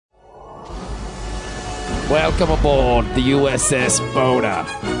Welcome aboard the USS Boda.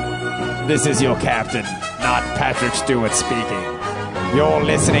 This is your captain, not Patrick Stewart speaking. You're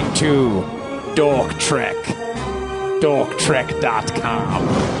listening to Dork Trek.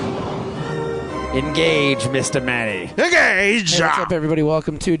 DorkTrek.com. Engage, Mr. Manny. Engage! Hey, what's up, everybody?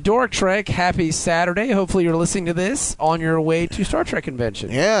 Welcome to Dork Trek. Happy Saturday. Hopefully you're listening to this on your way to Star Trek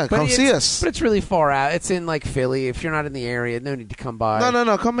convention. Yeah, come see us. But it's really far out. It's in, like, Philly. If you're not in the area, no need to come by.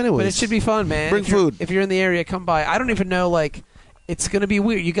 No, come anyways. But it should be fun, man. Bring food. If you're in the area, come by. I don't even know, like, it's going to be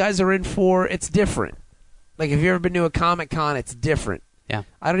weird. You guys are in for, it's different. Like, if you've ever been to a Comic-Con, it's different. Yeah.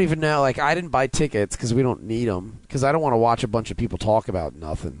 I don't even know. Like, I didn't buy tickets because we don't need them. Because I don't want to watch a bunch of people talk about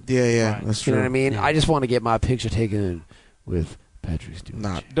nothing. Yeah, that's true. You know what I mean? Yeah. I just want to get my picture taken with Patrick Stewart.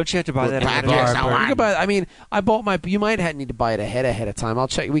 Don't you have to buy that? Patrick ahead of Stewart. time? You can buy. I mean, I bought my. You might need to buy it ahead of time. I'll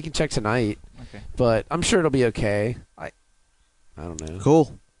check. We can check tonight. Okay. But I'm sure it'll be okay. I don't know.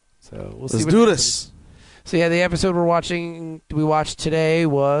 Cool. So we'll see. Let's what do happens. this. So yeah, the episode we watched today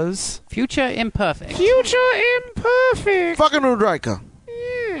was Future Imperfect. Future Imperfect. Fucking Riker.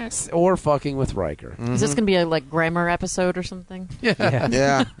 Yes, or fucking with Riker. Is this going to be a grammar episode or something? Yeah.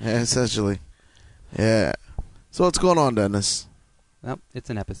 Yeah, essentially. Yeah. So what's going on, Dennis? Well, it's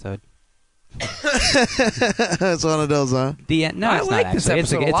an episode. It's one of those, huh? No, I it's like not this actually.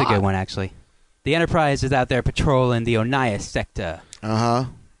 It's episode a a lot. good one, actually. The Enterprise is out there patrolling the Onias sector, Uh-huh.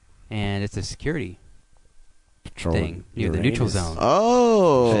 and it's a security Patrolling thing near the neutral zone.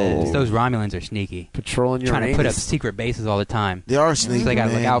 Oh. Those Romulans are sneaky, Patrolling trying to put up Uranus. secret bases all the time. They are sneaky, So they got to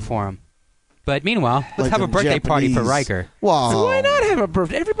man. look out for them. But meanwhile, let's Like have a them birthday party for Japanese. Riker. Wow. Why not have a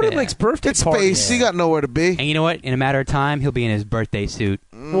birthday? Everybody Yeah. likes birthday It's parties. space. He got nowhere to be. And you know what? In a matter of time, he'll be in his birthday suit.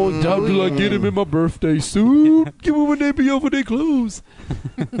 Well, how do I get him in my birthday suit? Give him when they be over their clothes.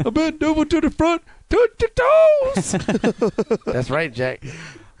 I bend over to the front, touch your toes. That's right, Jack.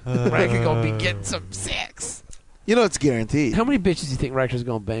 Riker gonna be getting some sex. You know it's guaranteed. How many bitches do you think Riker's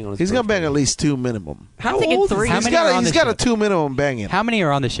gonna bang on his He's going to birthday? bang at least 2 minimum. How I'm thinking old is 3. he? How He's many are on got the a ship? 2 minimum banging. How many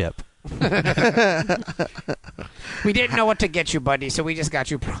are on the ship? We didn't know what to get you, buddy, so we just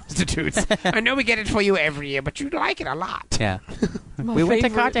got you prostitutes. I know we get it for you every year, but you like it a lot. Yeah. My We went to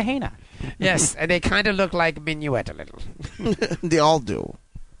favorite. Cartagena. Yes, and they kind of look like Minuet a little. They all do.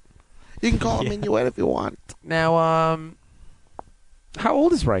 You can call him Minuet if you want. Now, how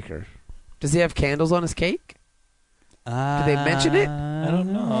old is Riker? Does he have candles on his cake? Did they mention it? I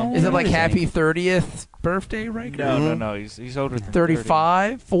don't know. Is it like happy 30th birthday, Riker? No. He's older than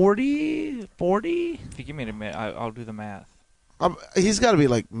 35, 40, 40? If you give me a minute, I'll do the math. He's got to be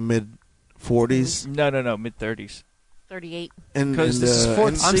like mid-40s. No, mid-30s. 38. Because this is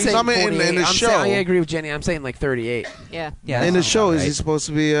fourth I'm saying I mean, in 48. the I'm show. saying, I agree with Jenny. I'm saying like 38. Yeah. Yeah, in that the sounds show, about is he right. supposed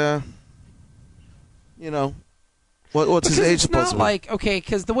to be, what's his Because age it's supposed not to be? like, okay,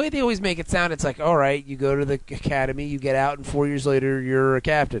 because the way they always make it sound, it's like, all right, you go to the academy, you get out, and 4 years later, you're a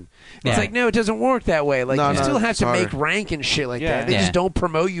captain. It's Yeah. like, no, it doesn't work that way. Like, No, you no, still have it's to harder. make rank and shit like Yeah. that. They Yeah. just don't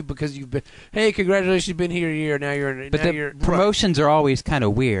promote you because you've been, hey, congratulations, you've been here a year, now you're... But now the you're, promotions are always kind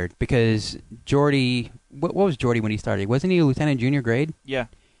of weird because Geordi, what was Geordi when he started? Wasn't he a lieutenant junior grade? Yeah.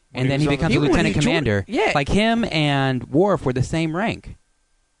 And then he becomes He a was- lieutenant he- commander. yeah. Like him and Worf were the same rank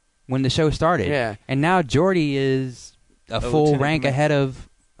when the show started. Yeah. And now Geordi is a full lieutenant rank commander. ahead of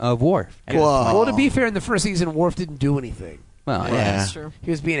Worf. Whoa. Well, to be fair, in the first season, Worf didn't do anything. Well, Yeah. yeah. That's true. He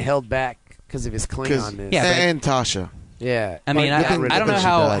was being held back because of his 'Cause- Klingonness. Yeah, but- and Tasha. Yeah. I mean, Like, I got rid don't of know it. she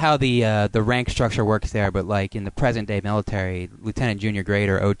how, died. how the rank structure works there, but like in the present day military, lieutenant junior grade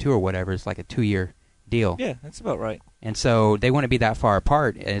or O2 or whatever is like a 2-year deal. Yeah, that's about right. And so they wouldn't be that far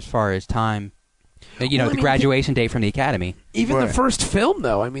apart as far as time, Well, I the mean, graduation date from the academy. Even Right. the first film,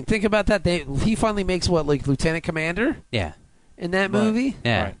 though, I mean, think about that. He finally makes what, like lieutenant commander Yeah. in that Right. movie?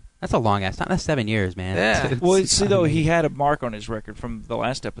 Yeah. Right. That's a long ass time. That's 7 years, man. Yeah. It's- Well, it's- see, though, he had a mark on his record from the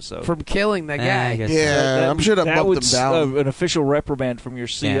last episode. From killing the I guy. guess Yeah, I'm sure that bumped would him down. an official reprimand from your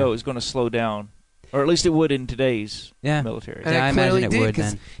CO Yeah. is going to slow down. Or at least it would in today's Yeah. military. And Yeah, I it imagine clearly it did, would,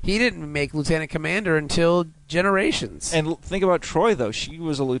 'cause then. he didn't make lieutenant commander until Generations. And think about Troy, though. She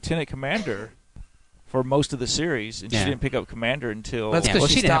was a lieutenant commander for most of the series, and Yeah. she didn't pick up commander until... That's Yeah, because well,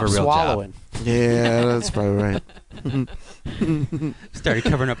 she she didn't have stopped a real swallowing. Yeah, that's probably right. started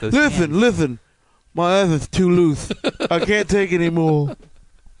covering up those. Listen. My ass is too loose. I can't take any more.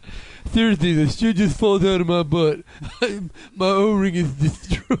 Seriously, the shit just falls out of my butt. My O-ring is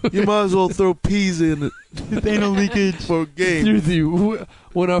destroyed. You might as well throw peas in it. It's anal leakage for a game. Seriously,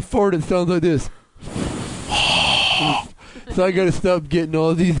 when I fart, it sounds like this. So I gotta stop getting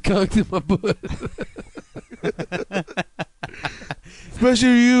all these cocks in my butt.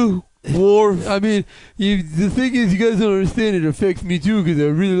 Especially you, Worf. I mean, the thing is, you guys don't understand. It affects me too because I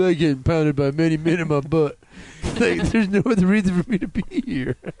really like getting pounded by many men in my butt. like, there's no other reason for me to be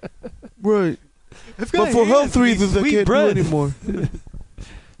here. Right. But for health reasons, I can't do anymore.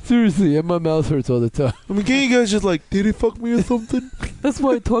 Seriously, and my mouth hurts all the time. I mean, can you guys just like, did he fuck me or something? That's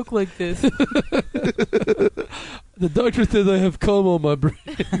why I talk like this. The doctor says I have cum on my brain,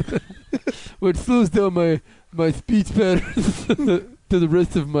 which slows down my speech patterns to the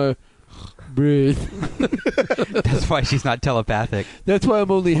rest of my brain. That's why she's not telepathic. That's why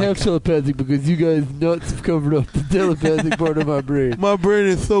I'm only half telepathic, because you guys nuts have covered up the telepathic part of my brain. My brain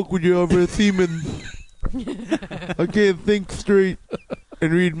is soaked with your other semen. I can't think straight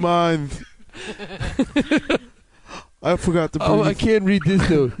and read minds. I forgot to breathe. Oh, I can't read this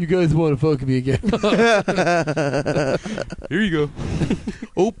though. You guys want to fuck me again? Here you go.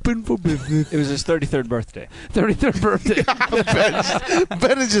 Open for business. It was his 33rd birthday. 33rd birthday.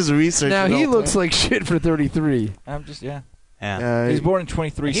 Ben is just researching. Now he all looks time. like shit for 33. I'm just, yeah. Yeah. He was born in He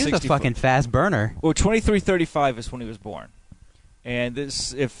was 2360. a fucking fast burner. Well, 2335 is when he was born. And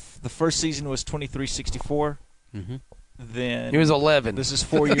this, if the first season was 2364, Mm-hmm. then He was 11. this is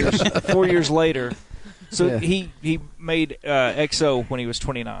 4 years 4 years later. So Yeah. he made XO when he was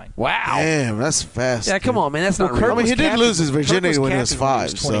 29. Wow. Damn, that's fast. Yeah, come dude. on, man. That's Well, not Kirk real. I mean, he was did captain- lose his virginity Kirk was when he was captain when he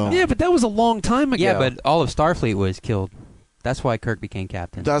 5. was So 29. Yeah, but that was a long time ago. Yeah, but all of Starfleet was killed. That's why Kirk became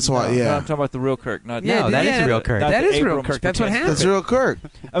captain. that's why. No, Yeah, I'm talking about the real Kirk, not Yeah, No, that is the real Kirk. not That the is real Abrams Kirk. That's what pretend. happened. that's real Kirk.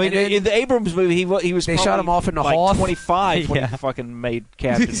 I mean, And then- in the Abrams movie, he was They probably shot him off in the like Hoth. 25 when Yeah. he fucking made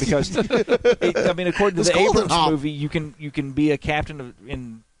captain because I mean, according to It's the called an Abrams op. movie, you can be a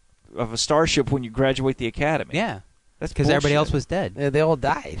captain of a starship when you graduate the academy. Yeah, That's because everybody else bullshit. was dead. Yeah, they all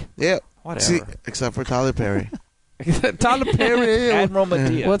died. Yeah. Whatever. See, except for Tyler Perry. Tyler Perry. Admiral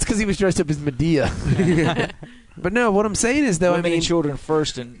Medea. Well, it's because he was dressed up as Medea. But no, what I'm saying is, though, Women I mean, and children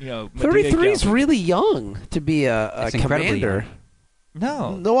first, and Medea 33 is counts. really young to be a It's incredibly commander.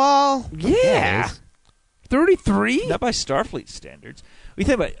 No, No, well, Yeah. 33? not by Starfleet standards. We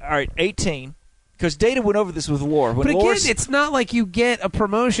think about all right, 18. Because Data went over this with Lore. When But again, Lore it's not like you get a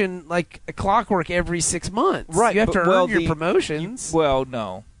promotion like a clockwork every 6 months. Right, You have to but- well, earn your the- promotions. well,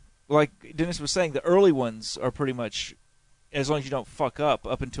 no. Like Dennis was saying, the early ones are pretty much, as long as you don't fuck up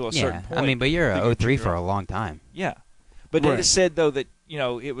until a certain Yeah, point. I mean, but you're you a can 03 figure for out. a long time. Yeah. But Data Right. said, though, that,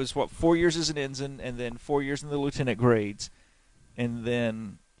 it was, 4 years as an ensign, and then 4 years in the lieutenant grades, and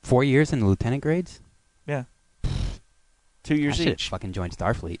then, 4 years in the lieutenant grades. 2 I years should have each. fucking joined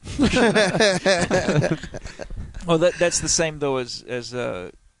Starfleet. Well, that's the same, though, as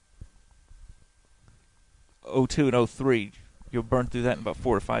 02 and 03. You'll burn through that in about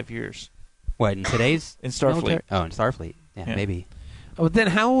 4 or 5 years. What, in today's In Starfleet. military? Oh, in Starfleet. Yeah, Yeah. maybe. Oh, then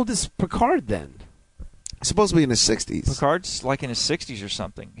how old is Picard then? supposed to be in his 60s. Picard's like in his 60s or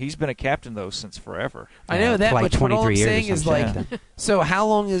something. He's been a captain, though, since forever. I know Yeah, that, for like but what all 23 I'm years or saying is something like, like that. so how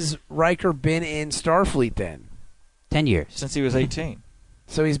long has Riker been in Starfleet then? 10 years. Since he was 18.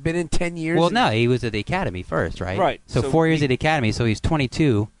 So he's been in 10 years? Well, no, he was at the academy first, right? Right, So, so 4 years he- at the academy, so he's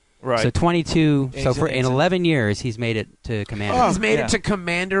 22. Right. So 22. And So he's for an in ensign. 11 years, he's made it to commander. Oh, He's made yeah. it to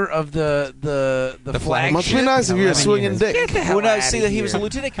commander of the The flagship. Must be nice if you're 11 swinging years. dick. Get the hell Well, no, outta see that he was a here.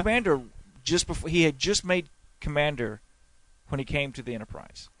 lieutenant commander just before he had just made commander when he came to the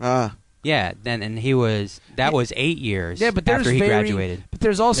Enterprise. Yeah, then and he was that was 8 years. Yeah, but there's after he varying- graduated. But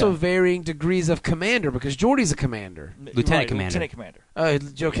there's also Yeah. varying degrees of commander because Geordi's a commander. Lieutenant commander. Lieutenant commander.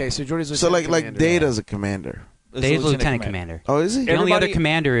 Okay, so Geordi's So lieutenant like commander. Data's a commander. Is Dave's the lieutenant commander. Oh, is he? The only other Everybody-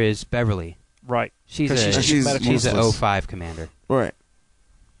 commander is Beverly. Right. She's 'Cause a she's medical she's a useless. 05 commander. Right.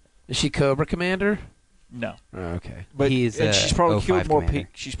 Is she Cobra commander? No. Oh, okay. But He's and a she's probably 05 killed more commander.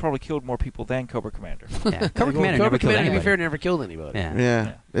 She's probably killed more people than Cobra Commander. Yeah, Cobra Commander Cobra never killed Commander, to anybody. be fair, never killed anybody. Yeah.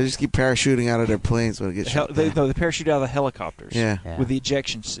 Yeah. They just keep parachuting out of their planes when it gets shot They down. parachute out of the helicopters. Yeah. Yeah. With the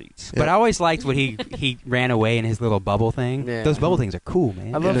ejection seats. But I always liked when he ran away in his little bubble thing. Yeah. Those bubble things are cool,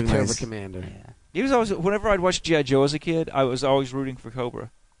 man. I love They're Cobra nice. Commander. Yeah. He was always whenever I'd watch G.I. Joe as a kid, I was always rooting for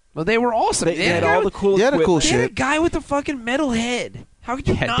Cobra. Well, they were awesome. They had all the cool They had a cool equipment. They had a shit. guy with a fucking metal head. How could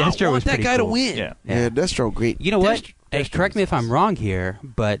you Yeah, not Destro want was that pretty guy to cool. win? Yeah. Yeah, Destro, great. You know what? Hey, Destro correct me if I'm wrong here,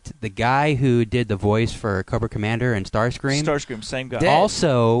 but the guy who did the voice for Cobra Commander and Starscream Starscream, same guy. Dead.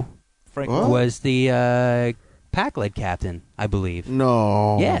 also Frank What? Welker. was the pack-led captain, I believe.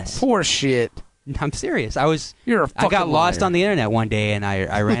 No. Yes. Poor shit. I'm serious. I You're a fucking got lost liar. on the internet one day and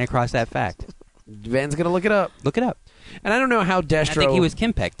I ran across that fact. Van's gonna look it up. Look it up. And I don't know how I Destro. think he was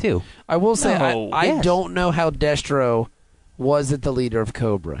Kimpek too. I will say No. I Yes. don't know how Destro wasn't the leader of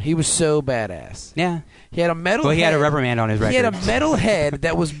Cobra. He was so badass. Yeah. He had a metal Well, he had a head. rubber band on his record. He had a metal head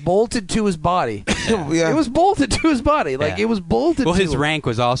that was bolted to his body. Yeah. It was bolted to his body. Like, Yeah. it was bolted Well, to his him. rank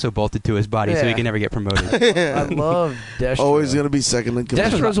was also bolted to his body, so he Yeah. could never get promoted. I love Destro. Always going to be second in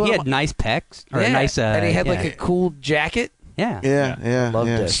command. Destro's one he of had my- nice pecs. Or Yeah, nice, and he had yeah. like a cool jacket. Yeah. Yeah. Love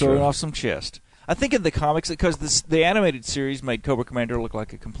yeah. Destro. Showing off some chest. I think in the comics, because the animated series made Cobra Commander look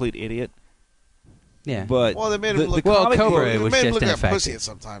like a complete idiot. Yeah. But Well, they made the, him look. the Well, comic Cobra book- They was made him just look like a ineffective. pussy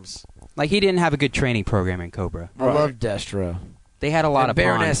sometimes. Like, he didn't have a good training program in Cobra. I love Destro. They had a lot And of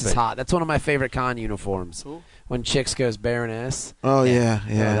Baroness bonds, is but- hot. That's one of my favorite con uniforms. When Chicks goes Baroness. Oh Yeah.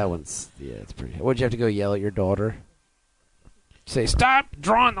 yeah. Oh, that one's it's pretty. Would you have to go yell at your daughter? Say, stop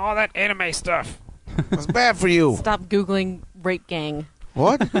drawing all that anime stuff. That's bad for you. Stop Googling rape gang.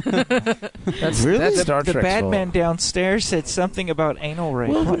 What? That's Really? That's Star the Trek's bad fault. man downstairs said something about anal rape.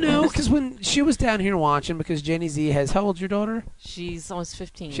 Well, What no, was- because when she was down here watching, because Jenny Z has, how old's your daughter? She's almost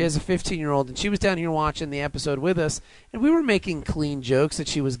 15. She has a 15-year-old, and she was down here watching the episode with us, and we were making clean jokes that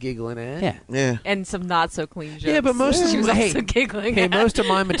she was giggling at. Yeah. Yeah. and some not so clean jokes. Yeah, but most of she was them- also giggling. Hey, at. most of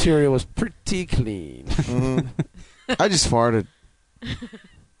my material was pretty clean. Mhm. I just farted.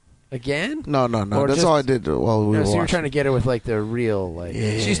 Again? No. Or That's just- all I did while we No, were so you were watching. trying to get her with like the real, like.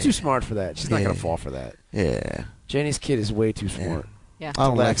 Yeah. She's too smart for that. She's not going Yeah. to fall for that. Yeah. Jenny's kid is way too smart. Yeah. I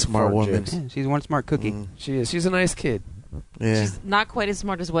don't like That's smart fart women. jokes. Yeah, she's one smart cookie. Mm. She is. She's a nice kid. Yeah. She's not quite as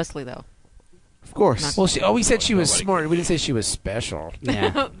smart as Wesley, though. Of course. Well, we said she was smart. We didn't say she was special.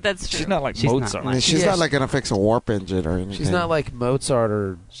 Yeah. That's true. She's not like She's not Mozart. like- She's Yeah, not she- like gonna fix a warp engine or anything. She's not like Mozart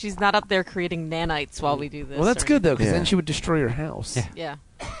or. She's not up there creating nanites while we do this. Well, that's or good though, because Yeah. then she would destroy your house. Yeah. Yeah.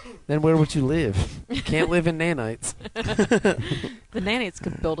 Then where would you live? You can't live in nanites. The nanites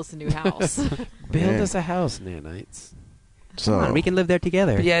could build us a new house. Build Yeah. us a house, nanites. So Come on, we can live there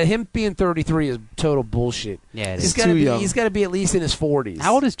together. But yeah, him being 33 is total bullshit. Yeah, it He's is. got to too be. young. He's got to be at least in his 40s.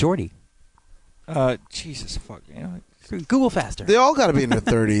 How old is Jordy? Jesus fuck. You know, Google faster. they all got to be in their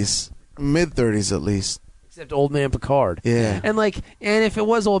 30s, mid 30s at least. Except Old Man Picard. Yeah. And if it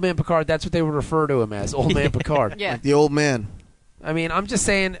was Old Man Picard, that's what they would refer to him as, Old Man Picard. Yeah. The old man. I mean, I'm just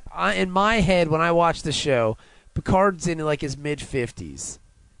saying, in my head, when I watch the show, Picard's in like his mid 50s.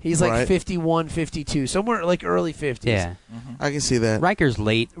 He's like Right. 51, 52, somewhere like early 50s. Yeah. I can see that. Riker's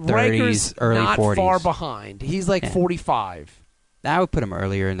late 30s, Riker's early not 40s. far behind. He's like Yeah. 45. I would put him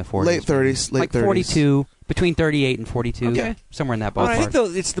earlier in the 40s. Late 30s. Late like 30s. 42, between 38 and 42. Okay. Somewhere in that I ballpark. think though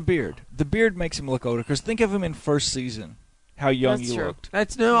it's the beard. The beard makes him look older. Because think of him in first season, how young That's you true. looked.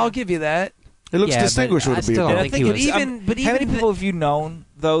 I'll give you that. It looks Yeah, distinguished but with I a beard. still And don't I think think he it's, was- how many people have you known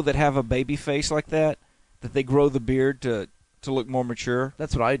though that have a baby face like that? That they grow the beard to look more mature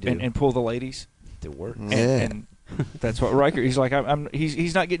That's what I do. and pull the ladies. to work. Yeah. And that's what Riker. He's like,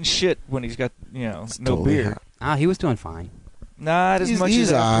 he's not getting shit when he's got no Totally beard. hot. he was doing fine. Not as He's- much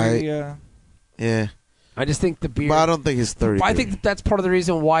he's as after aight. he, Yeah. I just think the beard. But I don't think he's 30. I think that's part of the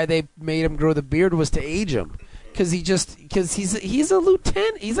reason why they made him grow the beard was to age him, because he's a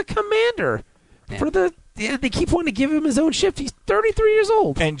lieutenant, he's a commander Yeah. for the. Yeah, they keep wanting to give him his own shift. He's 33 years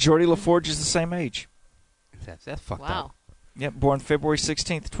old. and Geordie LaForge is the same age. That's fucked Wow. up. Yep, born February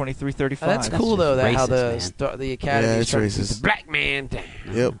 16th, 2335. That's That's cool just though. That how racist, the man. the academy Yeah, is it's trying to keep racist. the black man down.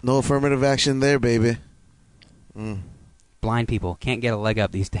 Yep. No affirmative action there, baby. Mm. Blind people can't get a leg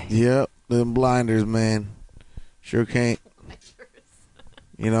up these days. Yep. Them blinders, man. Sure can't.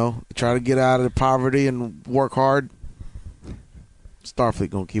 You know, try to get out of poverty and work hard. Starfleet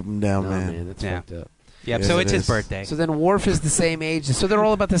gonna keep them down, Oh, man. that's Yeah. fucked up. Yep. Yes, so it it's his is. birthday. So then Worf is the same age. So they're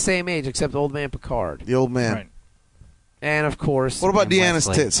all about the same age except Old Man Picard, The old man. Right. and of course. What about And Deanna's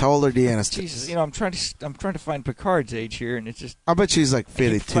Wesley. tits? How old are Deanna's tits? Jesus, you know, I'm trying to find Picard's age here, and it's just I bet she's like I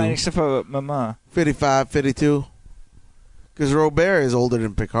keep finding 52, stuff about Mama. 55, 52. Because Robert is older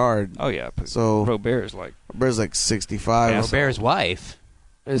than Picard. Oh yeah, So Robert is like Robert's like 65. Yeah, or so. Robert's wife.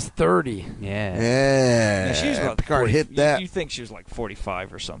 is 30. Yeah. Yeah. she's about Picard 40, hit that. You think she was like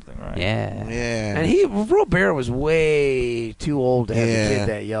 45 or something, right? Yeah. Yeah. And Robert was way too old to have a Yeah. kid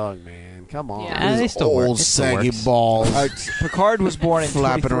that young, man. Come on. Yeah. They His still work. old It still saggy works. balls. Picard was born in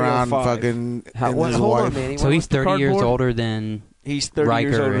flapping around 2305. fucking How, and what, his hold wife. on, man. So When he's was 30 Picard years born? older than. He's 30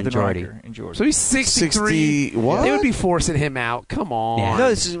 years Riker older and than Geordi. Riker and Geordi. So he's 63. 60 what? They would be forcing him out. Come on. Yeah.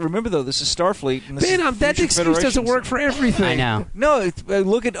 No, remember though, this is Starfleet. And this Ben, is that future excuse doesn't Federation. work for everything. I know. No,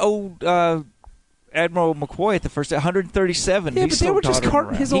 look at old Admiral McCoy at the first 137. Yeah, He's but they still were just tottering carting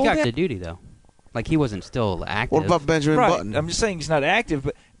around. his He old got man. to duty though. Like he wasn't still active. What about Benjamin Right. Button? I'm just saying he's not active,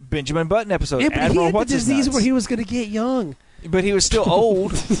 but Benjamin Button episode. Yeah, but Admiral he had the what's his disease nuts. where he was going to get young. But he was still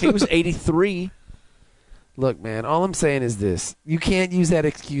old. He was 83. Look, man, all I'm saying is this. You can't use that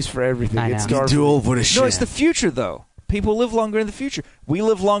excuse for everything. I It's know. He's too Starfleet. old for this shit. No, it's the future though. people live longer in the future. We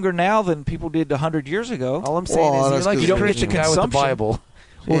live longer now than people did 100 years ago. All I'm saying Well, is that's you're like good you for don't get the consumption. guy with the Bible.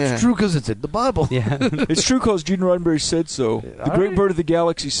 Well, Yeah. it's true because it's in the Bible. Yeah. It's true because Gene Roddenberry said so. The All great right. bird of the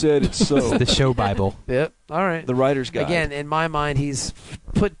galaxy said it's so. The show Bible. Yep. All right. The writer's guide. Again, in my mind, he's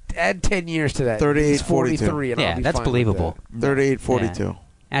add 10 years to that. 38, He's 42. 43. And I'll Yeah, be that's fine with believable. 38-42.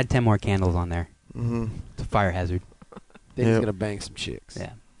 Add 10 more candles on there. Mm-hmm. It's a fire hazard. that. Then he's Yep. gonna bang some chicks.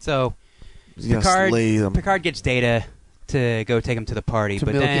 Yeah. So He's gonna Picard, slay them. Picard gets Data to go take him to the party, To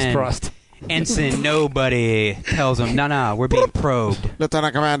but milk his then prostate. Ensign nobody tells him, no, we're being probed.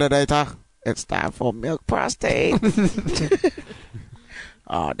 Lieutenant Commander Data, it's time for milk prostate.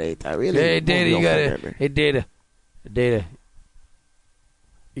 Oh, Data, really? Hey, Data, you Move gotta. your finger. Hey, Data. Data.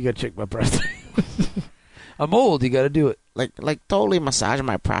 You gotta check my prostate. I'm old. You gotta do it. Like totally massage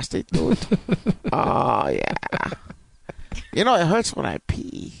my prostate, dude. Oh, yeah. You know, it hurts when I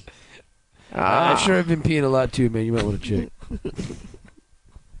pee. I'm sure I've been peeing a lot too, man. You might want to check.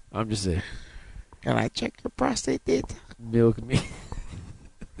 I'm just saying. Can I check your prostate, Data? Milk me.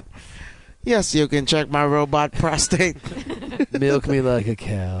 Yes, you can check my robot prostate. Milk me like a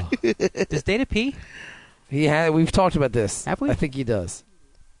cow. Does Data pee? We've talked about this. Have we? I think he does.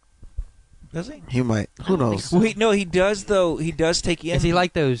 Does he? He might. Who knows? Wait, no, he does though. He does take in. Is he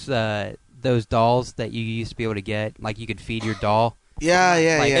like those dolls that you used to be able to get? Like you could feed your doll? Yeah,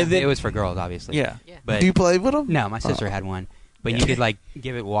 yeah, Like, yeah. it was for girls, obviously. Yeah. But Do you play with him? no, my sister had one. But you could like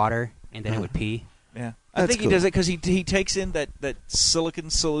give it water and then it would pee. Yeah. I That's think cool. he does it because he takes in that silicon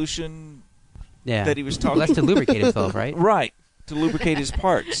solution Yeah. that he was Well, talking. that's to lubricate himself, right? Right, to lubricate his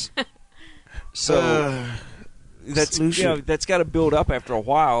parts. So that's solution. that's got to build up after a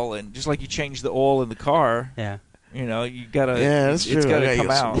while, and just like you change the oil in the car, Yeah. you gotta. Yeah, that's true. It's got I to got come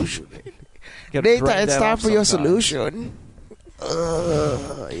your out. solution. Gotta Data, drain it's that time off for your sometimes. solution.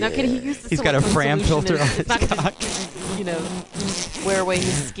 Now, can he use the He's got a silicone Fram solution filter on It's not his going cock. to, wear away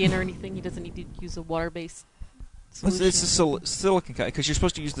his skin or anything. He doesn't need to use a water-based solution. It's the silicon because you're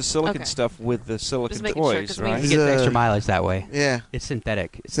supposed to use the silicon Okay. stuff with the silicon Just making sure, toys, 'cause we- right? You get the Uh, extra mileage that way. Yeah. It's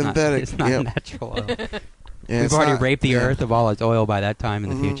synthetic. It's Synthetic, Not, it's not yep. natural oil. Yeah, We've it's already not- raped the yeah. earth of all its oil by that time in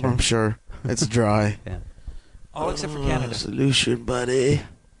the Mhm, future. I'm sure. It's dry. Yeah. All except for Canada. Solution, buddy.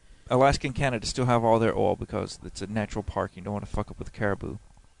 Alaska and Canada still have all their oil because it's a natural park. You don't want to fuck up with the caribou.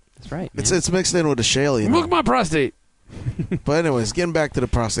 That's right. Man. It's mixed in with the shale, you Milk know. my prostate. But anyways, getting back to the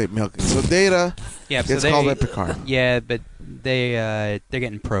prostate milking. So Data yeah, gets called at Picard. Yeah, but they're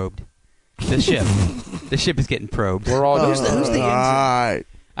getting probed. The ship is getting probed. We're all Who's the ensign? Alright.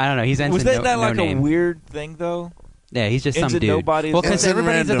 I don't know. He's ensign Was that no not like name. a weird thing though? Yeah, he's just some Ensign dude. nobody- Well, because Ensign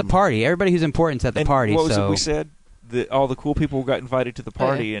everybody's at random. the party. Everybody who's important's at the And party. what was so it we said? All the cool people got invited to the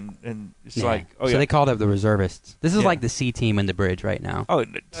party, and it's yeah. like, oh so yeah, they called up the reservists. This is Yeah. like the C team in the bridge right now. oh,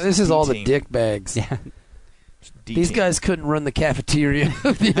 This is all the D-team. dick bags. Yeah. These D-team. guys couldn't run the cafeteria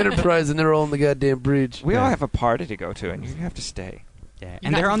of the Enterprise, and they're all on the goddamn bridge. We all Yeah. have a party to go to, and you have to stay. Yeah. You're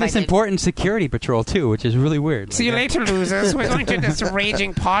And not they're on this invited. important security patrol too, which is really weird. See you Like, later, losers. We're going to this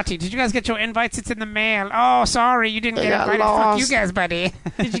raging party. Did you guys get your invites? It's in the mail. Oh, sorry, you didn't They get got invited. Fuck lost. you guys, buddy.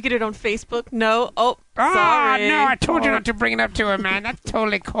 Did you get it on Facebook? No. Oh, Oh, sorry. no, I told you not to bring it up to him, man. That's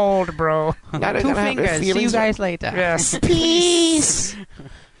totally cold, bro. Now they're Two gonna have their fingers. See you feelings guys later. Yes. Peace.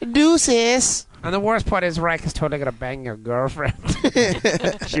 Deuces. And the worst part is Riker is totally going to bang your girlfriend.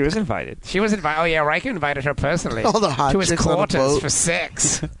 She was invited. She was invited. Oh, yeah, Riker invited her personally All the hot to his chicks on the quarters boat. for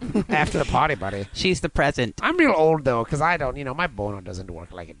sex after the party, buddy. She's the present. I'm real old, though, because I don't, my boner doesn't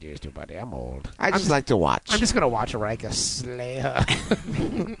work like it used to, buddy. I'm old. I just like to watch. I'm just going to watch Riker slay her.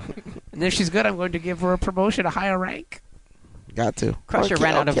 And if she's good, I'm going to give her a promotion, a higher rank. Got to. Crusher Okay,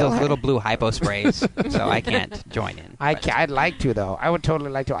 ran out I'll of kill those her. little blue hypo sprays, so I can't join in. I'd like to, though. I would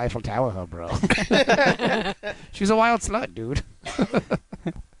totally like to Eiffel Tower her, bro. She's a wild slut, dude.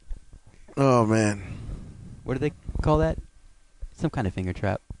 Oh man. What do they call that? Some kind of finger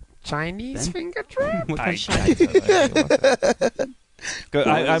trap. Chinese Ben? finger trap? What kind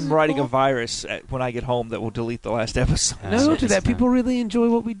of- I'm writing a virus when I get home that will delete the last episode. No, don't do that. People really enjoy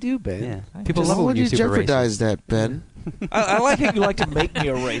what we do, Ben. Yeah. People love Why it when would you're you super racist. jeopardize that, Ben? I like how you like to make me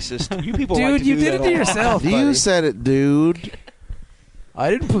a racist. You people Dude, like to you do did that it to a lot. yourself, You buddy. said it, dude.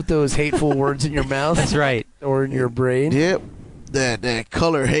 I didn't put those hateful words in your mouth That's right. or in your brain. Yep. That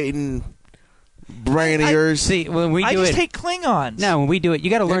color hating brain of yours. See, when we I do just it, hate Klingons. no, when we do it,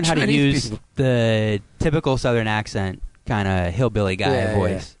 you got to learn how to Chinese use people. the typical Southern accent kind of hillbilly guy Yeah,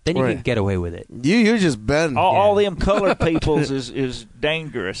 voice, then you Right. can get away with it. You're just Ben. All them colored peoples is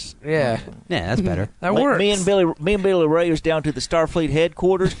dangerous. Yeah, Yeah, that's better. that works. Me and Billy Ray was down to the Starfleet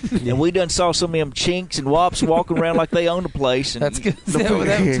headquarters, and we done saw some of them chinks and wops walking around like they own the place. And That's good. That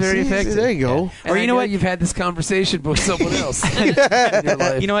was very See, effective. there you go. And Or I you know what? You've had this conversation with someone else in your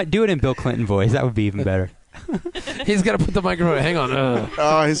life. You know what? Do it in Bill Clinton voice. That would be even better. He's got to put the microphone. Hang on.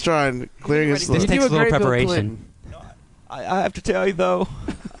 Oh, he's trying clearing his This throat. takes a little great Bill preparation. Clinton. I have to tell you though,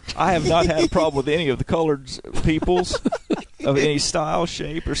 I have not had a problem with any of the colored peoples of any style,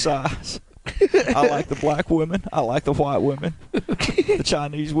 shape, or size. I like the black women. I like the white women. The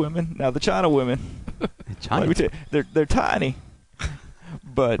Chinese women. Now the China women. Let me tell you, they're tiny,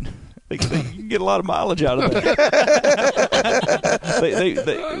 but you can get a lot of mileage out of that.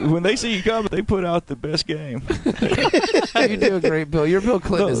 When they see you coming, they put out the best game. You do a great Bill. Your Bill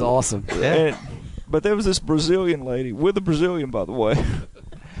Clinton is awesome. But there was this Brazilian lady, with a Brazilian, by the way,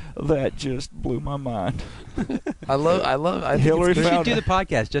 that just blew my mind. I think Hillary it's We great. should found do the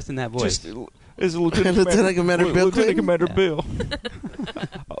podcast just in that voice. just is Lieutenant Lieutenant Commander Bill Lieutenant Clinton? Commander Bill.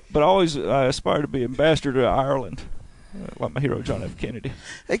 But I aspire to be ambassador to Ireland, like my hero John F. Kennedy.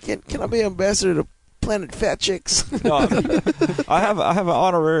 Hey, can I be ambassador to Planet Fat Chicks? No, I have an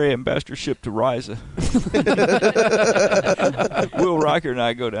honorary ambassadorship to RISA. Will Riker and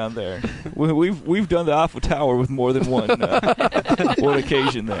I go down there. We've done the Eiffel Tower with more than one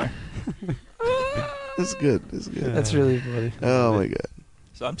occasion there. That's good. That's good. That's really funny. Oh my god.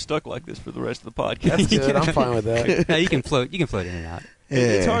 So I'm stuck like this for the rest of the That's podcast. good. I'm fine with that. No, you can float. You can float in and out.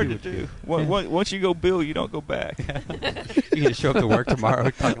 It's Yeah. hard to do. Once you go Bill, you don't go back. You can just show up to work tomorrow.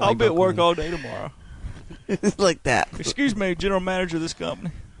 talking I'll like be at Bill work Clinton. all day tomorrow. Like that. Excuse me, general manager of this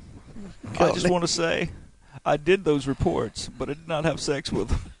company. I just want to say, I did those reports, but I did not have sex with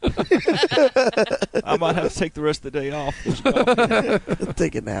them. I might have to take the rest of the day off.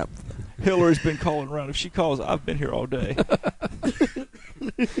 Take a nap. Hillary's been calling around. If she calls, I've been here all day.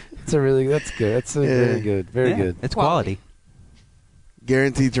 That's good. That's very good. Very Yeah, good. It's quality.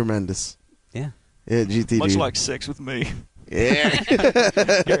 Guaranteed tremendous. Yeah. Yeah, GTD. Much like sex with me. Yeah.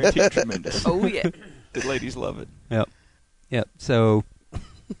 Guaranteed tremendous. Oh yeah. The ladies love it. Yep. So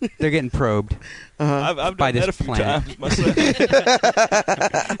they're getting probed. I've By done that this a few planet. times myself.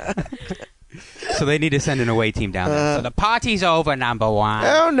 So they need to send an away team down there. So the party's over, number one.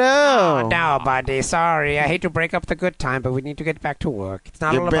 Oh no. Oh, no, buddy. Sorry. I hate to break up the good time, but we need to get back to work. It's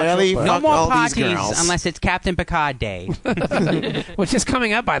not You all about barely your work. No fuck more all these parties girls. unless it's Captain Picard Day. Which is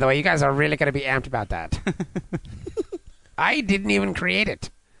coming up, by the way. You guys are really going to be amped about that. I didn't even create it.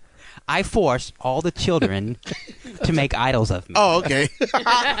 I force all the children to make idols of me. Oh, okay. it's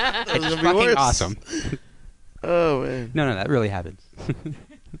gonna be fucking worse. awesome. Oh man. No, that really happens.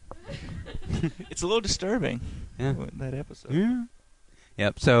 It's a little disturbing. Yeah. That episode. Yeah.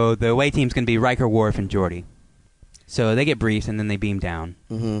 Yep. So the away team's going to be Riker, Worf, and Geordi. So they get briefs and then they beam down,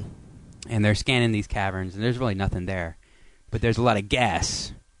 Mm-hmm. and they're scanning these caverns, and there's really nothing there, but there's a lot of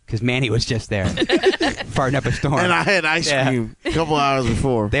gas because Manny was just there, farting up a storm. And I had ice Yeah. cream a couple hours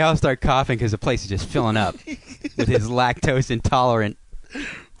before. They all start coughing because the place is just filling up with his lactose intolerant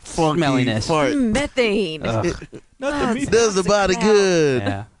Funky smelliness. fart. Methane. Ugh. Not the meat. Does the body good.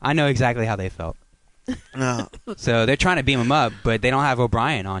 Yeah, I know exactly how they felt. No. So they're trying to beam him up, but they don't have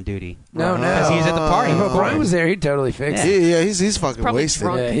O'Brien on duty. No, Because he's at the party. If O'Brien was there, he'd totally fix Yeah. it. Yeah, he's fucking Probably wasted.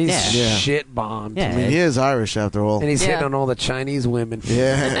 drunk. Yeah, he's Yeah. shit bombed. Yeah. I mean, he is Irish after all. And he's hitting Yeah. on all the Chinese women.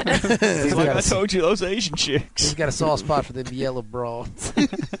 Yeah. He's Like got I a- told you, those Asian chicks. He's got a soft spot for them yellow broads. They're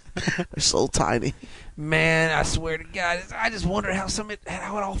so tiny. Man, I swear to God, I just wonder how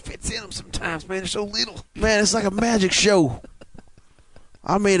it all fits in them sometimes, man. They're so little. Man, it's like a magic show.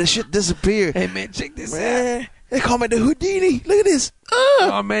 I made a shit disappear. Hey, man, check this out. Man, they call me the Houdini. Look at this.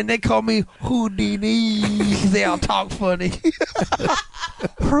 Oh, man, they call me Houdini. They all talk funny.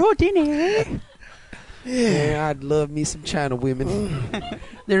 Houdini. Yeah, I'd love me some China women.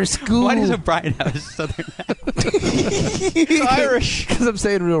 They're schooled. Why does O'Brien have a southern Irish? Because I'm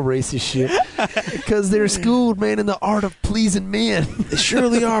saying real racist shit. Because they're schooled, man, in the art of pleasing men. They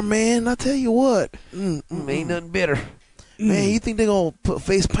surely are, man. I tell you what. Ain't nothing better. Man, you think they're going to put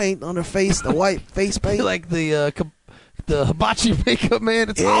face paint on their face, the white face paint? Like the hibachi makeup, man.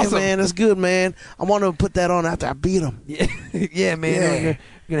 It's yeah, awesome. man, that's good, man. I want to put that on after I beat them. Yeah, yeah, man. Yeah.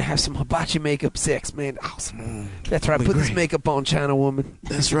 You're gonna have some hibachi makeup sex, man. Awesome. That's right. Be Put this great. makeup on, China woman,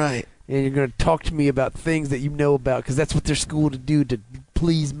 That's right. and you're gonna talk to me about things that you know about, because that's what they're schooled to do, to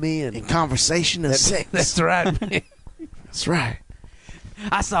please men. In conversation and sex. That's right, man. That's right.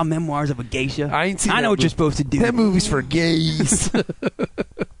 I saw Memoirs of a Geisha. I ain't seen I that know what movie. you're supposed to do. That movie's for gays.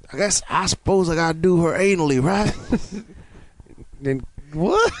 I suppose I got to do her anally, right? Then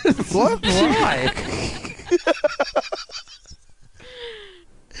what? What? Why?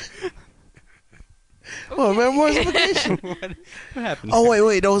 Oh, man, where's the vacation? What happened? Oh,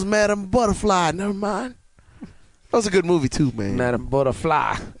 wait, that was Madam Butterfly. Never mind. That was a good movie, too, man. Madam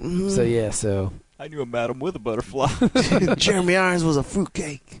Butterfly. Mhm. So yeah, so I knew a madam with a butterfly. Jeremy Irons was a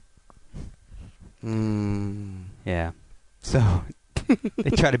fruitcake. Yeah. So they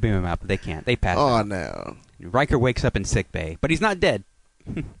try to beam him out, but they can't. They pass Oh, out. no. Riker wakes up in sick bay, but he's not dead.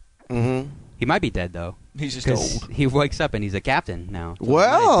 Mm-hmm. He might be dead though, He's just because old. he wakes up and he's a captain now. So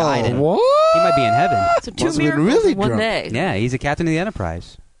Well, he might have died and what? he might be in heaven. So 2 Must have been miracles really in one drunk. day. Yeah, he's a captain of the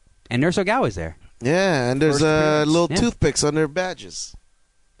Enterprise, and Nurse Ogawa's there. Yeah, and there's First appearance. little Yeah. toothpicks on their badges.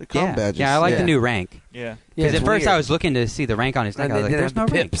 The com Yeah, badges. yeah, I like Yeah. the new rank. Yeah. Yeah, Because it's at first weird. I was looking to see the rank on his neck. And I was they like, didn't "There's have no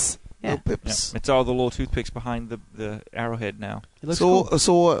the rank." pips. Yeah, No Yeah. pips. It's all the little toothpicks behind the arrowhead now. it looks So, cool.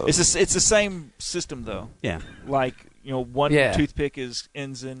 so It's the same system though. Yeah, Like one Yeah. toothpick is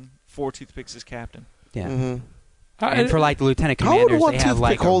ensign, 4 toothpicks is captain. yeah. mhm. And for like the lieutenant How would commanders, one they have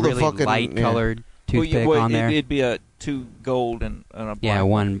like toothpick a hold a really fucking- light-colored toothpick on there. It'd be a 2 gold and a black. Yeah,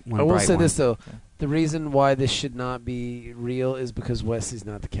 one I will bright say one. this though: Yeah. the reason why this should not be real is because Wesley's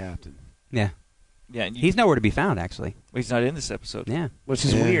not the captain, Yeah, Yeah, and he's nowhere to be found actually. he's not in this episode. Yeah, which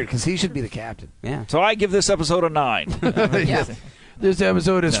is Yeah. weird because he should be the captain. yeah. So I give this episode a 9. Yeah. This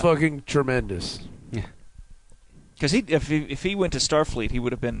episode is No. fucking tremendous. Because if he went to Starfleet, he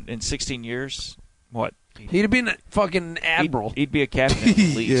would have been in 16 years. What? He'd have been a fucking admiral. He'd be a captain at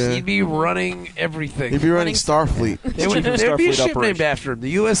least. Yeah. He'd be running everything. He'd be running Starfleet. There would Chief of there'd be a Starfleet ship operation. named after him,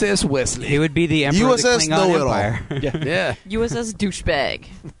 the USS Wesley. He would be the emperor USS of the Klingon Know-It-All. Empire. Yeah, USS douchebag.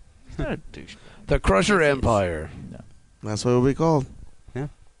 He's not a douche. the Crusher Empire. That's what it would be called. Yeah.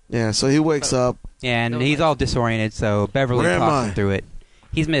 Yeah, so he wakes up. Yeah, and No he's way. all disoriented, so Beverly Where am talks him I? through it.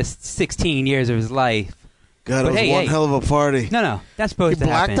 He's missed 16 years of his life. God, But it was hey, one hey. hell of a party. No, that's He supposed to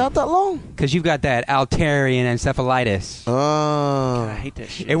blacked happen. out that long? Because you've got that Alterian encephalitis. Oh. I hate that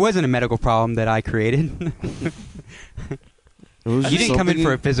shit. It wasn't a medical problem that I created. It was You just didn't come in something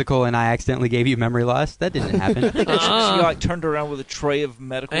for a physical and I accidentally gave you memory loss. That didn't happen. she like turned around with a tray of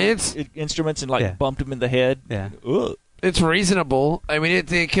medical It's- instruments and Yeah. bumped him in the head. Yeah. Ugh. It's reasonable. I mean,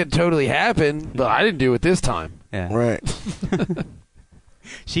 it could totally happen, but I didn't do it this time. Yeah. Right.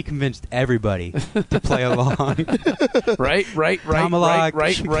 She convinced everybody to play along. Right.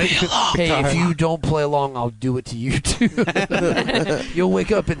 Tomalak. Hey, if you don't play along, I'll do it to you too. You'll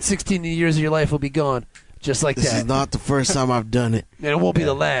wake up and 16 years of your life will be gone, just like This that. is not the first time I've done it. And it won't be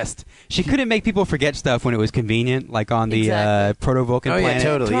the last. She couldn't make people forget stuff when it was convenient, like on the Exactly. Proto-Vulcan Oh, yeah, planet.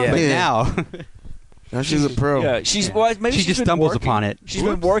 totally, yeah. But Yeah. now, Now she's a pro. Yeah, she's Yeah. well, maybe she she's just been stumbles working- upon it. She's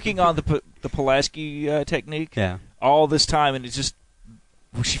been working on the Pulaski technique Yeah. all this time, and it's just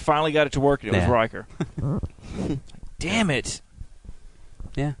she finally got it to work, and it was Yeah. Riker. Damn it!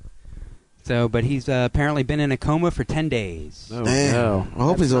 So, but he's apparently been in a coma for 10 days. Oh, Damn. no. I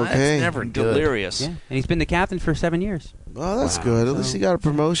hope he's That's okay. never good. Delirious. Yeah, and he's been the captain for 7 years. Oh, that's Wow. good. At least So- he got a He's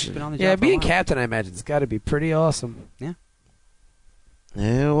been promotion. on the Yeah, job for a being while. captain, I imagine, it's got to be pretty awesome. Yeah,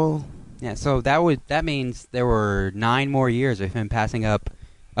 well, Yeah, so that means there were 9 more years of him passing up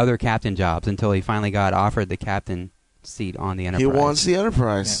other captain jobs until he finally got offered the captain seat on the Enterprise. he wants the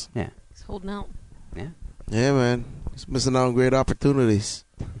Enterprise. Yeah. He's holding out. Yeah, man. He's missing out on great opportunities.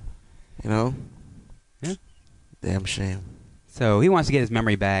 You know? Yeah. Damn shame. So he wants to get his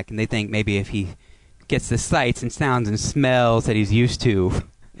memory back, and they think maybe if he gets the sights and sounds and smells that he's used to,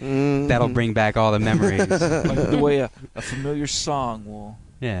 Mhm. that'll bring back all the memories. Like the way a familiar song will.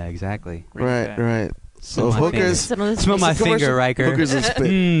 Yeah, exactly. bring it Right, back. right. So Smell my hookers, Some of this Smell my What's the commercial? finger, Riker. hookers and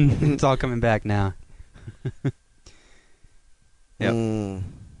spit. It's all coming back now. Yep. Mm.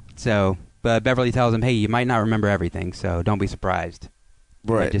 So, but Beverly tells him, hey, you might not remember everything, so don't be surprised.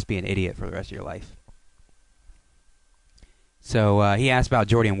 You might Right. just be an idiot for the rest of your life. So he asked about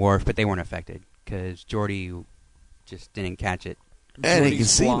Geordi and Worf, but they weren't affected because Geordi just didn't catch it. And he Geordi's can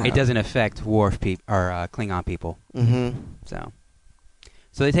see blind. now. It doesn't affect Worf or Klingon people. Mm-hmm.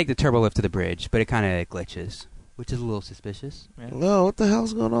 So they take the turbo lift to the bridge, but it kind of glitches, which is a little suspicious. Yeah. No, what the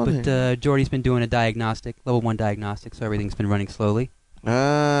hell's going on But here? Geordi's been doing a diagnostic, level 1 diagnostic, so everything's been running slowly.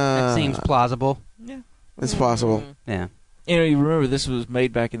 That seems plausible. it's possible. Mm. Yeah. You remember this was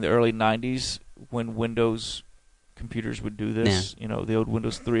made back in the early '90s when Windows computers would do this. You know, the old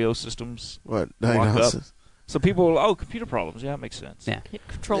Windows 3.0 systems. What? Lock up. Diagnosis? So people will, computer problems. Yeah, that makes sense. Yeah. Hit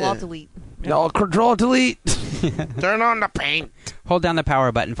Control Yeah. Alt Delete. Y'all control delete. Turn on the paint. Hold down the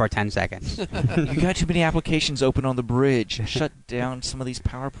power button for 10 seconds. You got too many applications open on the bridge. Shut down some of these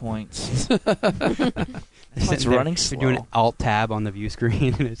PowerPoints. It's Sitting running They're doing slow. Alt-Tab on the view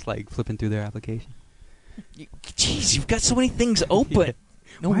screen, and it's like flipping through their application. Jeez, you've got so many things open.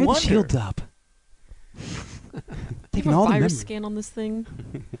 No Why are the wonder. shields up? You Taking have all a the virus memory. scan on this thing.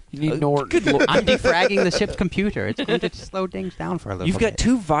 You need Norton. Good lord. I'm defragging the ship's computer. It's going to slow things down for a little You've bit. got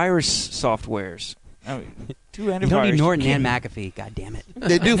 2 virus softwares. I mean, 2 antivirus. You don't need Norton can't- and McAfee. God damn it.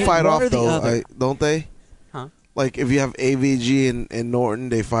 They do fight One off or the though, other. don't they? Huh? Like if you have AVG and Norton,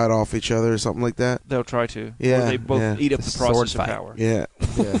 they fight off each other or something like that. They'll try to. Yeah, Or they both yeah. eat up It's the a sword processor fight. power. Yeah,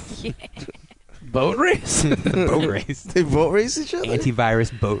 Yeah. Boat race? Boat race. they boat race each other.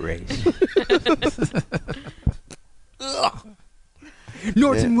 Antivirus boat race.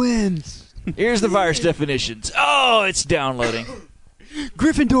 Norton wins. Here's the virus definitions. Oh, it's downloading.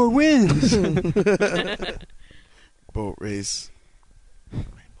 Gryffindor wins. Boat race.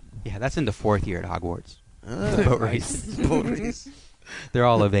 Yeah, that's in the 4th year at Hogwarts. Ah, Boat race. boat race. They're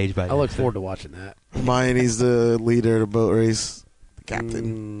all of age by I then. look forward to watching that. Hermione's the leader of the boat race. The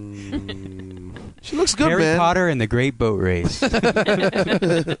captain. She looks good, Harry man. Potter and the Great Boat Race.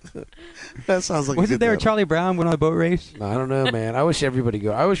 That sounds like a Wasn't good there a title. Charlie Brown went on a boat race? I don't know, man. I wish everybody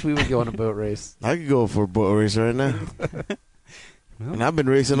go. I wish we would go on a boat race. I could go for a boat race right now. Well, And I've been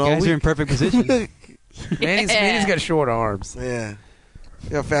racing you all guys are in week. perfect position. Manny's got short arms. Yeah. He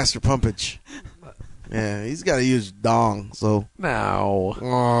got faster pumpage. Yeah, he's got to use dong, so. No.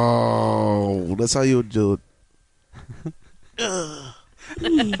 Oh, that's how you would do it.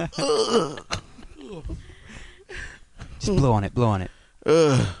 Just blow on it, blow on it.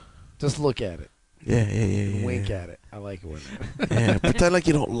 Just look at it. Yeah. Wink at it. I like it when Yeah, pretend like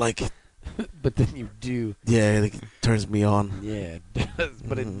you don't like it. but then you do. Yeah, like it turns me on. Yeah, it does,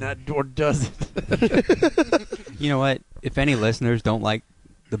 but it not or does it. You know what? If any listeners don't like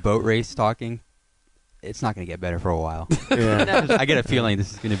the boat race talking, it's not going to get better for a while. Yeah. No. I get a feeling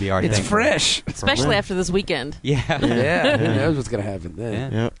this is going to be our It's thing. fresh. Especially after this weekend. Yeah. Yeah, who knows what's gonna happen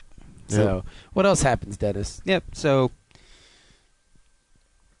then? Yeah. Yep. So, what else happens, Dennis? Yep. So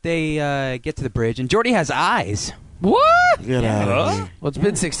they get to the bridge, and Jordy has eyes. What? Get out of here. Well, it's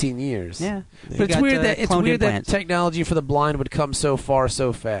been 16 years. Yeah. But He it's got, weird that cloned implants. technology for the blind would come so far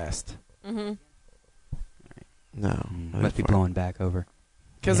so fast. Mm-hmm. No. Must be blowing back over.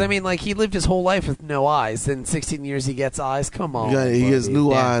 Because I mean, like he lived his whole life with no eyes. Then 16 years he gets eyes. Come on, He gets buddy. new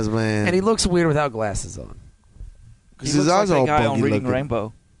Yeah. eyes, man. and he looks weird without glasses on. Because He his looks eyes like are all that guy on buggy Reading looking.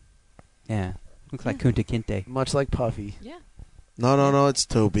 Rainbow. Yeah. Looks like Kunta Kinte. Much like Puffy. Yeah. No, it's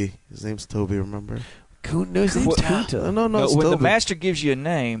Toby. His name's Toby, remember? No, his name's What- Kunta. No, No, it's when the Toby. master gives you a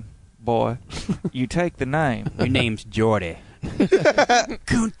name, boy, you take the name. Your name's Jordy.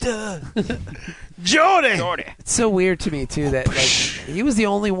 Jordy! It's so weird to me too that like he was the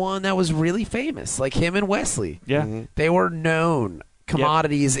only one that was really famous. Like him and Wesley, Yeah. Mhm. they were known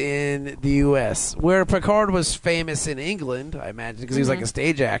commodities in the U.S. Where Picard was famous in England, I imagine, because he was like a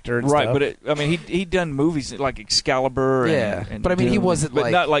stage actor. And Right, stuff. but he'd done movies like Excalibur. Yeah, and but I mean, he Dune, wasn't but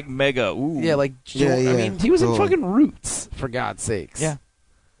like- not like mega. Ooh. yeah, like Yeah, I yeah, mean, he was in totally. fucking Roots for God's sakes. Yeah.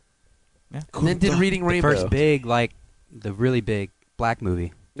 And then did Reading The Rainbow. first big, like, the really big black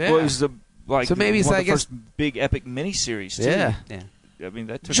movie. Yeah. Well, it was the So maybe it's, one of I the guess- first big epic miniseries. Too. Yeah. Yeah. I mean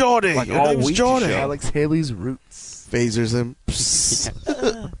that took Jordy! like Your all name's week Jordy. to show. Alex Haley's Roots. Phasers him.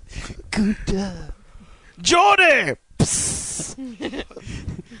 Jordy!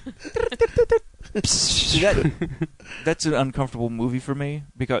 See, that's an uncomfortable movie for me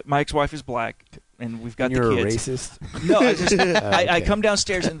because my ex-wife is black and we've got And you're the a kids. racist. No, I just I okay. come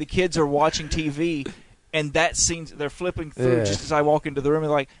downstairs and the kids are watching TV, and that scene they're flipping through Yeah. just as I walk into the room. And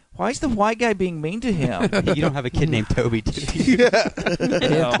they're like, "Why is the white guy being mean to him?" You don't have a kid named Toby, do you?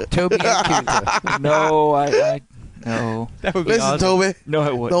 no, Toby and Kunta. no, I no, That would be Listen, awesome. Toby. no,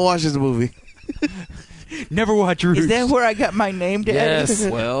 I wouldn't. Don't watch this movie. Never watch Roots. Is that where I got my name, Daddy? Yes.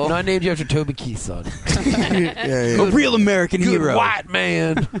 Well, No, I named you after Toby Keith's son. Yeah. a real American Good hero. white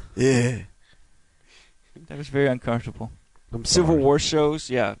man. Yeah. That was very uncomfortable. I'm Civil sorry. War shows,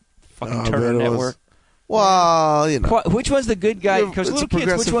 yeah, fucking Oh, Turner man, it was- Network. Well, you know. Which one's the good guy? Yeah, Because it's little a kids, which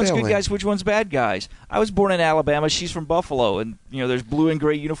progressive one's family. good guys, which one's bad guys? I was born in Alabama. She's from Buffalo, and there's blue and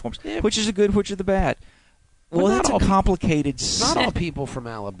gray uniforms. Yeah. Which is the good? Which is the bad? Well, Well, not that's a all complicated. Not all people from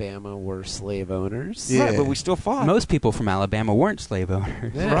Alabama were slave owners. Yeah. Right, but we still fought. Most people from Alabama weren't slave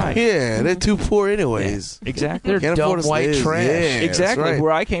owners. Yeah. Right. Yeah, they're too poor anyways. Exactly. They're Can't dumb afford a white slave. trash. Yeah, that's Exactly. right.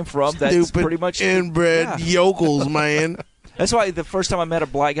 Where I came from, that's Stupid, pretty much inbred yeah. yokels, man. That's why the first time I met a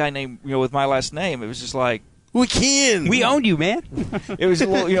black guy named with my last name, it was just like, We can. We owned you, man. It was a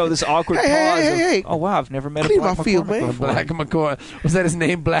little, this awkward Hey, pause. hey, hey, hey. Oh wow, I've never met a Clean Black my field, McCormick man. before. Black McCormick. Was that his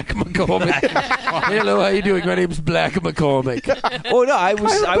name? Black McCormick. Hello, how you doing? My name's Black McCormick. Oh no, I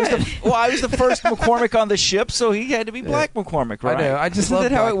was the first McCormick on the ship, so he had to be Black McCormick, right? I know. I just Isn't love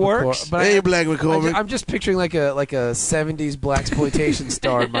that how Black it works? McCormick, but Hey, Black McCormick. I'm just picturing like a 70s blaxploitation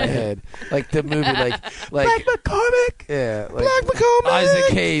star in my head, like the movie, like Black McCormick. yeah, like Black McCormick.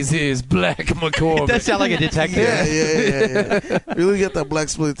 Isaac Hayes is Black McCormick. It does sound like a detective. Yeah. Really got that black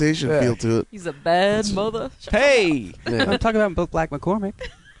exploitation Yeah. feel to it. He's a bad mother. Hey, I'm talking about Black McCormick.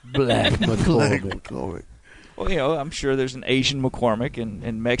 Black Black McCormick. McCormick. well, I'm sure there's an Asian McCormick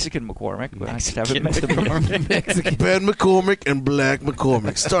and Mexican McCormick, but I just haven't met the McCormick. Mexican. Bad McCormick and Black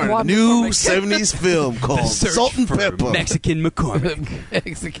McCormick starring a Juan new McCormick. 70s film called Search Salt and for Pepper. Mexican McCormick.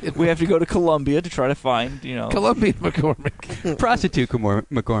 Mexican. We have to go to Colombia to try to find, Colombian McCormick. Prostitute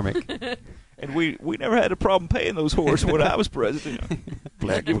McCormick. and we never had a problem paying those whores when I was president.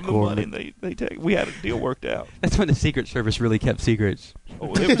 Black Give them the money, McCormick. and they take. We had a deal worked out. That's when the Secret Service really kept secrets.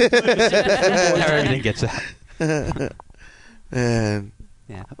 Oh, it was Now everything gets out. And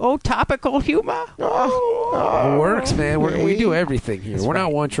Yeah. Oh, topical humor. It works, man. We do everything here. That's We're right.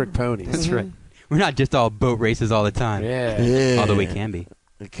 not one-trick ponies. That's right. We're not just all boat races all the time. Yeah. yeah. Although we can be.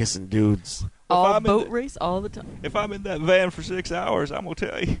 They're kissing dudes. All I'm in boat the- race all the time. If I'm in that van for 6 hours, I'm gonna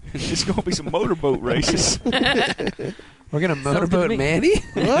tell you, it's gonna be some motorboat races. We're gonna Sounds good to motorboat me. Manny.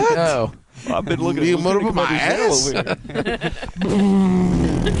 What? No. I've been looking You at motorboat my Lieutenant ass? Commander Zell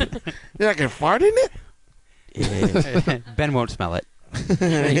over here. You're not gonna fart in it? Ben won't smell it.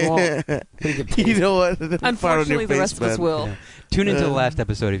 You won't. Pretty good You taste. know what? Fart on your Unfortunately, the face, rest of us man. will. Yeah. Tune into the last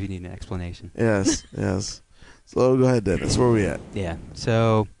episode if you need an explanation. Yes. So go ahead, Dennis. Where are we at? Yeah.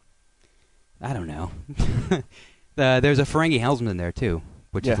 So, I don't know. There's a Ferengi helmsman there too,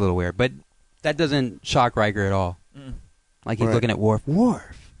 which Yeah. is a little weird. But that doesn't shock Riker at all. Mm. Like he's Right. looking at Worf.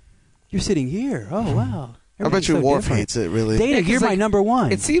 Worf, you're sitting here. Oh wow. I bet you Everything's so Worf different. hates it, really. Data, Yeah, 'cause, you're my like, number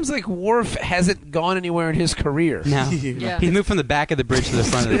one. It seems like Worf hasn't gone anywhere in his career. No. Yeah. He's moved from the back of the bridge to the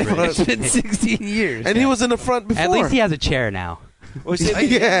front of the bridge. It's been 16 years. And he was in the front before. At least he has a chair now. Well, see,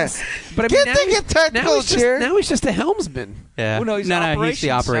 Yeah. But I Get mean, the tactical chair. now he's just a helmsman. Yeah. Well, no, he's he's the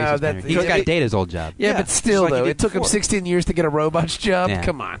operations. operations. that- manager. He's because got it- Data's old job. Yeah, Yeah, but still, just like he though, did it took him before. 16 years to get a robot's job. Yeah.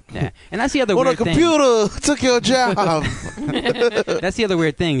 Come on. Yeah. And that's the other Well, the weird thing. computer took your job. That's the other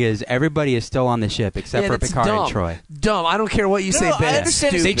weird thing is everybody is still on the ship except Yeah, for that's Picard dumb. and Troy. Dumb. I don't care what you No, say, I Ben.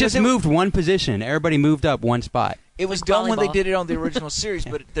 understand it's They Stupid. just Because it- moved one position. Everybody moved up one spot. It was Like done when they volleyball. did it on the original series,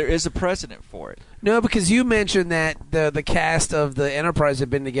 but there is a precedent for it. No, because you mentioned that the cast of the Enterprise had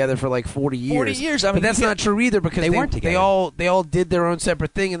been together for like 40 years. 40 years. I mean, but that's you not true either because They weren't together. They all did their own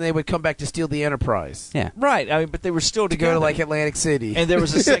separate thing and they would come back to steal the Enterprise Yeah. right. I mean, but they were still to together. go to like Atlantic City. and there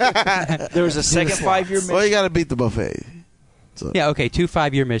was a second. There was a second slots. 5-year mission. Well, you got to beat the buffet. So. Yeah, okay, 2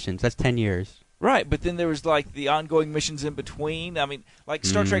 5-year missions. That's 10 years. Right, but then there was like the ongoing missions in between. I mean, like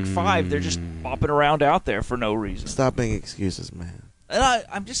Star Trek V, they're just bopping around out there for no reason. Stop making excuses, man. And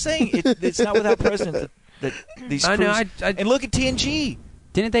I'm just saying, it's not without precedent that these I crews. know. And look at TNG.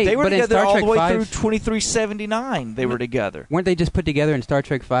 Didn't they? They were but in together Star all Trek the way 5, through 2379. They were together. weren't they just put together in Star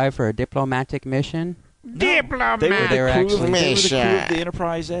Trek 5 for a diplomatic mission? They were the They were crew actually- of, they were the crew of the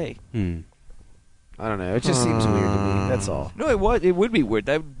Enterprise A. I don't know. It just seems weird to me. That's all. No, it would be weird.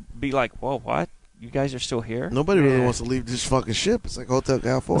 That would be like, whoa, what? You guys are still here? Nobody really Yeah. wants to leave this fucking ship. It's like Hotel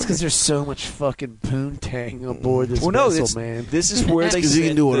California. That's because there's so much fucking poontang aboard this Well, no, vessel, man. this is where they Because you can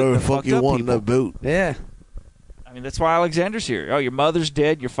send do whatever the fuck fucked you up want in people. that boat. Yeah. I mean, that's why Alexander's here. Oh, your mother's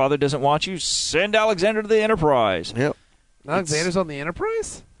dead. Your father doesn't want you. Send Alexander to the Enterprise. Yep. Alexander's on the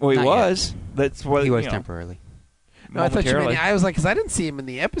Enterprise? Well, he Not was. That's what He was you know, temporarily. No, I thought you momentarily. meant. I was like, because I didn't see him in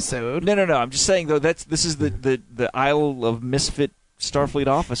the episode. No. I'm just saying though. This is the Isle of Misfit Starfleet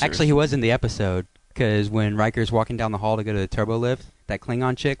officers. Actually, he was in the episode because when Riker's walking down the hall to go to the turbo lift, that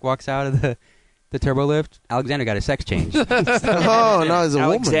Klingon chick walks out of the turbo lift. Alexander got a sex change. Oh, no, he's a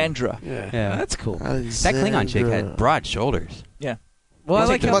Alexandra. Yeah. Yeah. That's cool. woman. That Klingon chick had broad shoulders. Yeah. Well, I Well,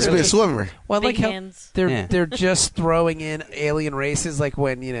 like it how Must be they're, a swimmer. well, I like Big how hands. Yeah. they're just throwing in alien races, like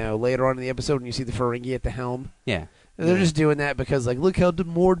when later on in the episode when you see the Ferengi at the helm. Yeah. They're just doing that because, like, look how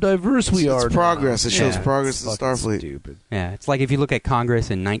more diverse we are. It's progress. now. It shows Yeah, progress in it's fucking Starfleet. Stupid. Yeah. It's like if you look at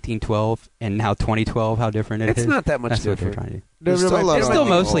Congress in 1912 and now 2012, how different it is. It's not that much That's what they're different. trying to do. There's still a lot It's of still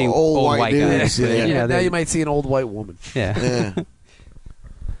mostly old white guys. dudes. Yeah. Yeah. You know, now they- you might see an old white woman. Yeah. Yeah.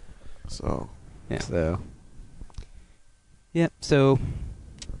 So, So Yep. So,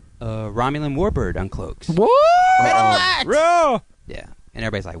 Romulan Warbird uncloaks. what? Row! Yeah. And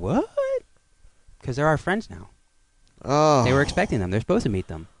everybody's like, what? Because they're our friends now. oh, They were expecting them. They're supposed to meet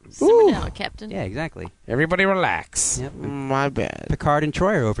them. Simmer down, Captain. Yeah, exactly. Everybody relax. Yep. My bad. Picard and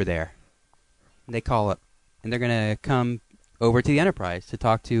Troy are over there. And they call up, and they're gonna come over to the Enterprise to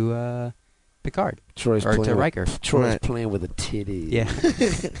talk to Picard Troy's or to playing Riker. Troy's Right. playing with a titty. Yeah,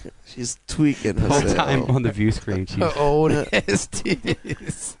 She's tweaking the whole herself. time on the view screen. She's, Old ass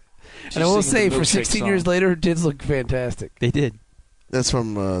titties. And I will say, for 16 years later, her tits look fantastic. they did. That's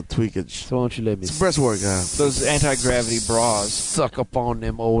from Tweakage. So why don't you let me It's breastwork, Those anti-gravity bras. suck up on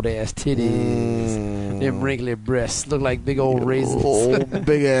them old ass titties. Them wrinkly breasts look like big old raisins. Old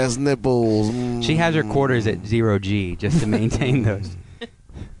big ass nipples. She has her quarters at 0G just to maintain those.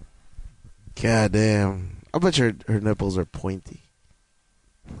 God damn. I bet her nipples are pointy.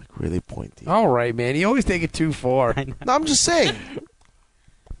 Like really pointy. All right, man. You always take it too far. I know. No, I'm just saying.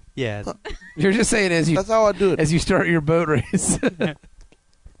 Yeah, You're just saying as you That's how I do it. start your boat race.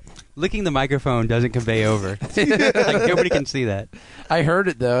 licking the microphone doesn't convey over. Like nobody can see that. I heard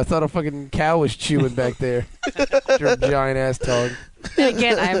it though. I thought a fucking cow was chewing back there. Your giant ass tongue.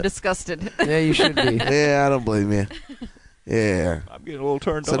 Again, I am disgusted. Yeah, you should be. Yeah, I don't blame you. Yeah. I'm getting a little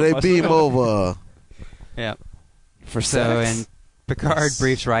turned So on. they myself. beam over. Yeah. For So, sex. and Picard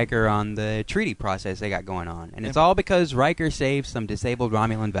briefs Riker on the treaty process they got going on. And it's all because Riker saved some disabled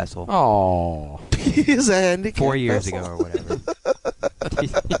Romulan vessel Oh. He's a handicap 4 years vessel. ago or whatever.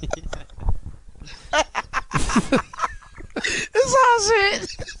 It's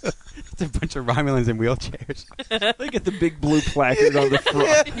awesome. It's a bunch of Romulans in wheelchairs. They get the big blue placard on the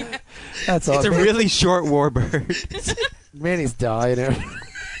front. That's It's a awesome. really short warbird. Man, he's dying.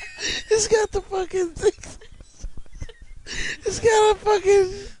 He's got the fucking thing. He's got a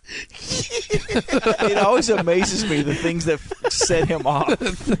fucking. It always amazes me the things that set him off.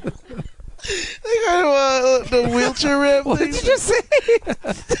 They got the wheelchair ramp. What did you just say?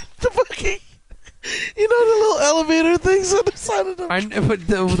 The fucking. You know the little elevator things on the side of the. But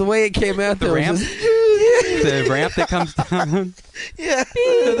the way it came out, The though, ramp? was just, The ramp that comes down. Yeah.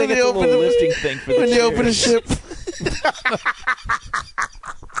 They When get you the open little the lifting thing for the when you chairs. open a ship.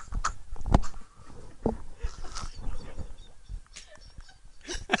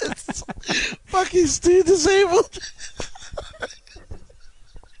 It's fucking Steve disabled.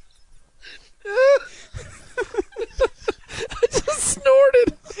 I just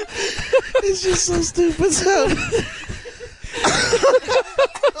snorted. It's just so stupid. So.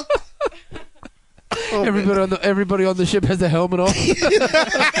 Everybody on the ship has a helmet on.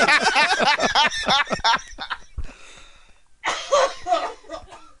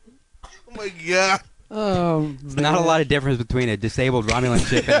 Oh my god. Oh, There's not a lot of difference between a disabled Romulan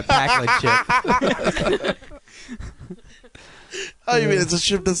ship and a Packlet ship. Oh, you mean it's a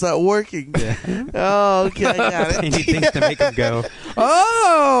ship that's not working? Yeah. Oh, okay, I got They it. need things to make them go.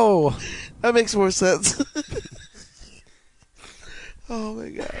 Oh! That makes more sense. Oh my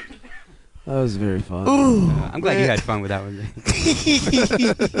god. That was very fun. Ooh, I'm glad you had fun with that one.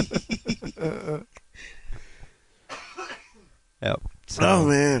 Yep. So, Oh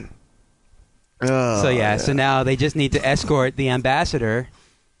man. Oh, so yeah, so now they just need to escort the ambassador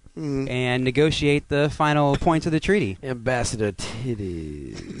Mm. and negotiate the final points of the treaty. Ambassador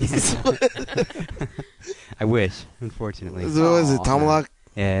Titties. I wish, unfortunately. So what is it, Aw, Tomalak?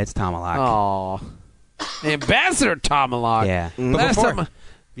 Yeah, it's Tomalak. Aw. Ambassador Tomalak. Yeah. Mm. But Last time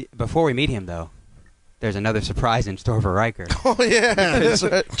before we meet him, though, there's another surprise in store for Riker. Oh yeah, that's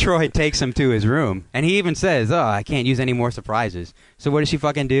right. Troy takes him to his room, and he even says, "Oh, I can't use any more surprises." So what does she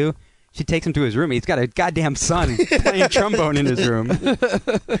fucking do? She takes him to his room. He's got a goddamn son playing trombone in his room.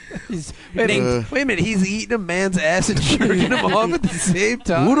 wait a minute, he's eating a man's ass and jerking him off at the same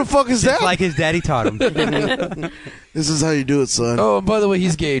time. Who the fuck is Just that? like his daddy taught him. This is how you do it, son. Oh, and by the way,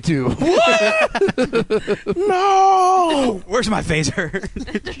 he's gay too. No. Where's my phaser?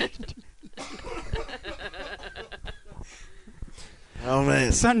 Oh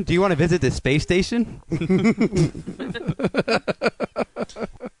man. Son, do you want to visit the space station?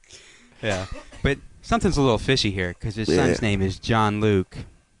 Yeah. But something's a little fishy here, because his son's Yeah. name is John Luke.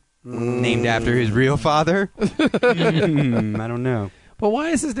 Named after his real father? I don't know. But why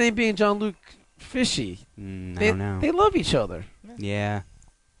is his name being John Luke fishy? I They, don't know. they love each other. Yeah.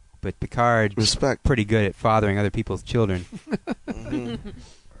 But Picard's Respect. pretty good at fathering other people's children. You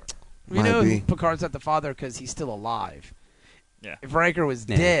Might know, be. Picard's not the father because he's still alive. Yeah. If Riker was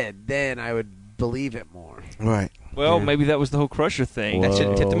Yeah. dead, then I would believe it more. Right. Well, Yeah. maybe that was the whole Crusher thing. That should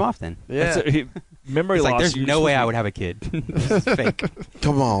have tipped him Whoa. off then. Yeah. Memory It's loss. like, there's you're no way supposed I to- would have a kid. This is fake.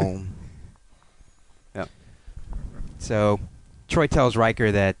 Come on. So Troy tells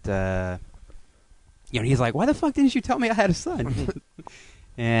Riker that, he's like, why the fuck didn't you tell me I had a son?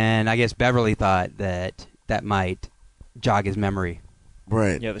 And I guess Beverly thought that might jog his memory.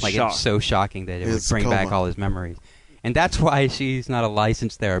 Right. Yeah, the Like shock. it's so shocking that it would It's bring back coma. all his memories. And that's why she's not a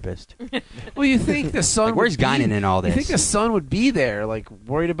licensed therapist. Well, you think the son? Like, where's would be- Guinan in all You think the this? son would be there, like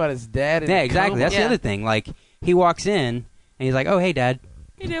worried about his dad? Yeah, exactly. That's the Yeah. other thing. Like, he walks in, and he's like, oh, hey, Dad.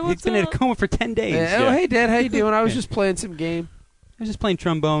 Hey, Dad, He's what's been in a up? coma for 10 days. Yeah, oh, hey, Dad, how you doing? I was Yeah. just playing some game. I was just playing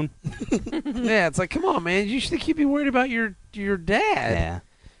trombone. Yeah, it's like, come on, man. You should keep you worried about your dad. Yeah,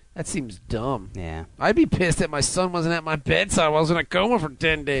 That seems dumb. yeah. I'd be pissed that my son wasn't at my bedside while I was in a coma for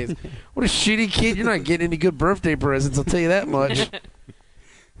 10 days. What a shitty kid. You're not getting any good birthday presents, I'll tell you that much.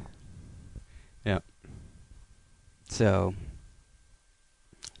 So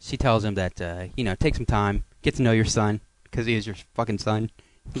she tells him that, take some time, get to know your son, because he is your fucking son.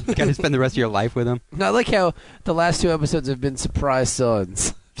 You got to spend the rest of your life with him. I like how the last 2 episodes have been surprise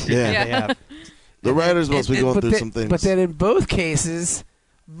sons. Yeah. Yeah. They have. The writers must be going but through then- some things. But then in both cases,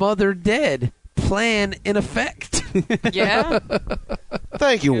 mother dead. Plan in effect. Yeah.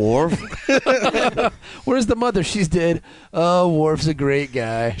 Thank you, Worf. Where's the mother? She's dead. Oh, Worf's a great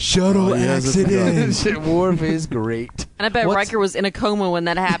guy. Shuttle accident. Worf is great. And I bet What's- Riker was in a coma when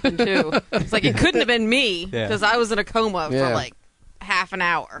that happened too. It's like it couldn't have been me Yeah. because I was in a coma Yeah. for like half an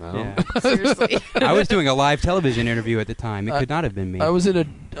hour. Yeah. Seriously. I was doing a live television interview at the time. It could not have been me. I was in a.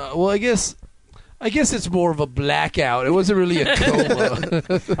 Well, I guess it's more of a blackout. It wasn't really a coma.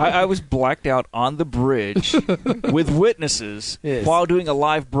 I was blacked out on the bridge with witnesses Yes. while doing a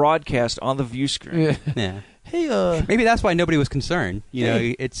live broadcast on the view screen. Yeah. Yeah. Hey, Maybe that's why nobody was concerned. You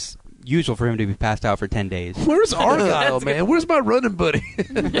know, it's usual for him to be passed out for 10 days. where's Argyle, man? Where's my running buddy?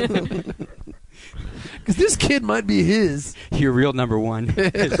 Because this kid might be his. Your real number one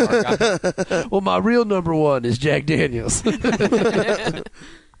is Argyle. Well, my real number one is Jack Daniels.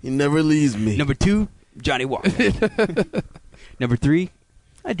 He never leaves me. Number 2, Johnny Walker. Number 3,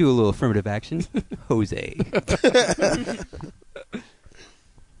 I do a little affirmative action, Jose.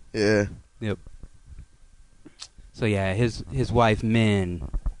 Yeah. Yep. So yeah, his wife Min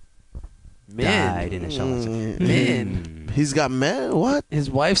died in a shell. Min. He's got man. What? His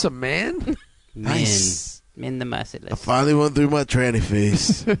wife's a man? Nice. Min the I merciless. finally went through my tranny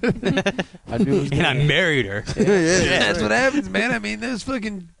phase. I knew it was And I married her. Yeah. That's what happens, man. I mean, those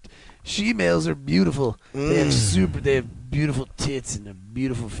fucking she-males are beautiful. They have beautiful tits and a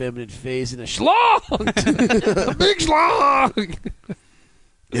beautiful feminine face and a schlong, a big schlong.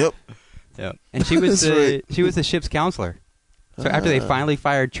 Yep. Yeah. And she was That's right. she was the ship's counselor. So after they finally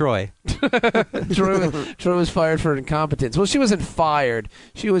fired Troy, Troy was fired for incompetence. Well, she wasn't fired.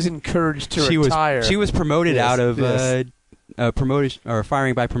 She was encouraged to she retire. was promoted Yes, out of yes. promotion or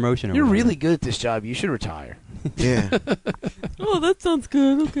firing by promotion. Or You're whatever. really good at this job. You should retire. Yeah. Oh, that sounds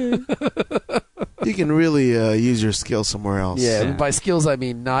good. Okay. You can really use your skill somewhere else. Yeah, Yeah. by skills I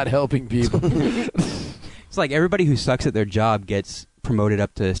mean not helping people. It's like everybody who sucks at their job gets promoted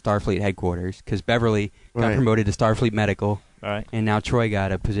up to Starfleet headquarters because Beverly got Right. promoted to Starfleet Medical, All right. and now Troy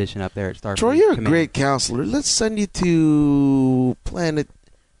got a position up there at Starfleet. Troy, you're a Command. great counselor. Let's send you to Planet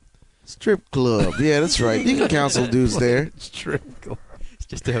Strip Club. Yeah, that's right. You can counsel dudes there. Strip club. It's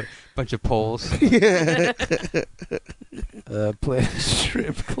just a bunch of poles. Yeah. Play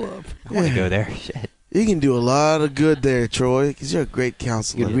strip club. I want to go there. Shit. You can do a lot of good there, Troy, because you're a great You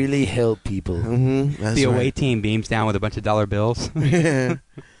counselor. could really help people. Mm-hmm. That's The away right. team beams down with a bunch of dollar bills. Yeah.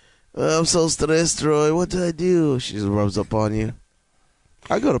 I'm so stressed, Troy. What did I do? She just rubs up on you.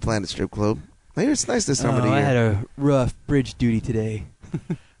 I go to Planet Strip Club. I hear it's nice this time of the I year. had a rough bridge duty today.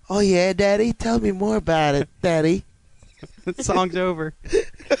 Oh, yeah, Daddy? Tell me more about it, Daddy. The song's over.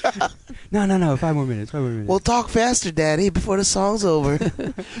 No. 5 more minutes. Well, talk faster, Daddy, before the song's over.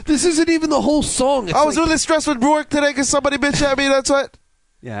 This isn't even the whole song. It's I was like- really stressed with work today because somebody bitched at me, that's what.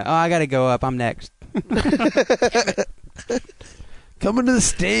 Yeah. Oh, I got to go up. I'm next. coming to the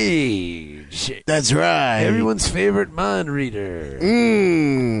stage. That's right. Everyone's favorite mind reader,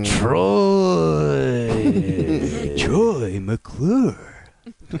 Troy. Troy McClure.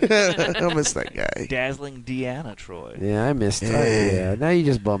 I miss that guy. Dazzling Deanna Troy. Yeah, I missed. Yeah, now you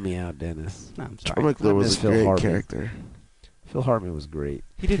just bummed me out, Dennis. No, I'm Troy sorry. McClure I was miss a Phil great Hartman. character. Phil Hartman was great.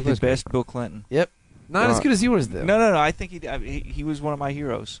 He did the best Bill Clinton. Not as good as yours, though. No. I think he was one of my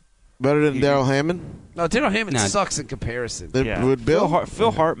heroes. Better than You- Daryl Hammond? No, Daryl Hammond No. sucks in comparison. Yeah. With Bill?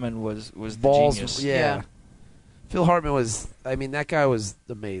 Phil Hartman was the Balls. genius. Yeah. Phil Hartman was. I mean, that guy was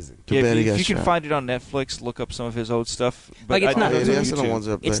amazing. Too Yeah, bad he if got you can shot. find it on Netflix, look up some of his old stuff. But Like, it's I- not- I- Yeah, it's on that's the YouTube. ones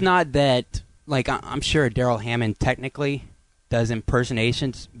up there. It's not that, like, I'm sure Daryl Hammond technically does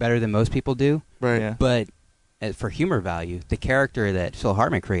impersonations better than most people do, Right. Yeah. but for humor value, the character that Phil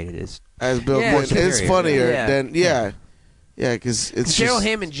Hartman created is As Bill Yeah, Clinton. It's superior. funnier Yeah. than, yeah. Yeah, because it's Daryl just,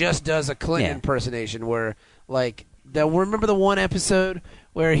 Hammond just does a Clinton Yeah. impersonation where, like, remember the one episode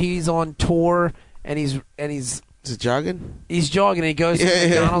where he's on tour and he's Is it jogging? he's jogging and he goes to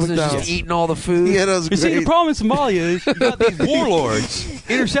McDonald's and is McDonald's. just eating all the food. Yeah, that was You see, the great. problem in Somalia is you got these warlords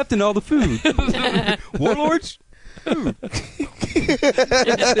intercepting all the food. Warlords?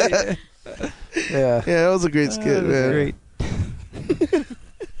 Yeah. Yeah, that was a great skit, man. Great.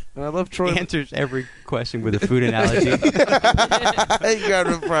 And I love Troy. He answers every question with a food analogy. Hey,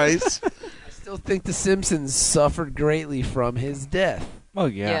 Gardner Price. I still think The Simpsons suffered greatly from his death. Oh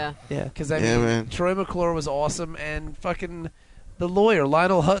yeah. Yeah. Because I Yeah, mean, man. Troy McClure was awesome, and fucking the lawyer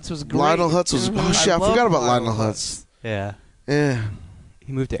Lionel Hutz was great. Lionel Hutz was. Oh, shit, I love forgot about Lionel Hutz. Yeah. Yeah.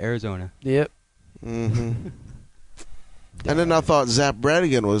 He moved to Arizona. Yep. Mm-hmm. And then I thought Zap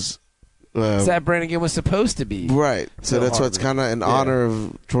Brannigan was. Zap Brannigan was supposed to be. Right. So Phil that's what's Hartman. kind of in Yeah. honor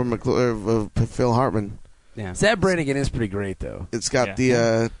of Troy McClure, of Phil Hartman. Yeah. Zap Brannigan is pretty great, though. It's got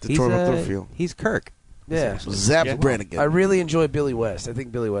Yeah. the Troy McClure feel. He's Kirk. Yeah. Zap Yeah. Brannigan. I really enjoy Billy West. I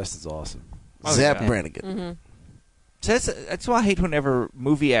think Billy West is awesome. Oh, Zap yeah. Brannigan. Mm-hmm. So that's why I hate whenever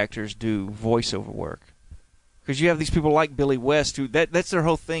movie actors do voiceover work. Because you have these people like Billy West who that's their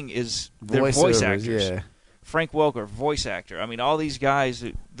whole thing is they're voice Voiceovers, actors. Yeah. Frank Welker, voice actor. I mean, all these guys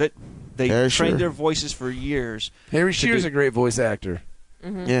that they Harry trained Shearer. their voices for years. Harry To Shearer's do- a great voice actor.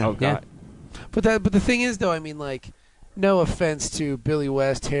 Mm-hmm. Yeah. Oh God. But the thing is, though, I mean, like, no offense to Billy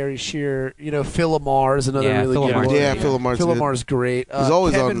West, Harry Shearer, Phil Lamar is another Yeah, really Phil good Lamar's one. Yeah, Phil Lamar's Phil good. Lamar's great. He's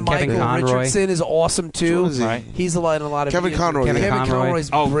always Kevin on- Michael Kevin Conroy. Richardson is awesome What too. is he? Right. He's a lot of Kevin videos. Conroy, Kevin yeah. Conroy's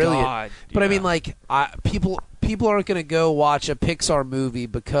Oh brilliant. God. But I Yeah. mean, like, people aren't going to go watch a Pixar movie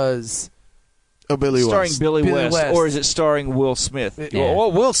because Oh, Billy starring West. Billy Billy West, West. or is it starring Will Smith? Yeah. Oh,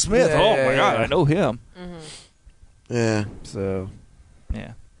 Will Smith. Yeah, oh yeah, my God, yeah. I know him. Mm-hmm. Yeah. so.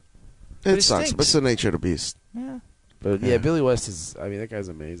 Yeah. It it sucks, stinks. but it's the nature of the beast. Yeah. But Yeah. Billy West is. I mean, that guy's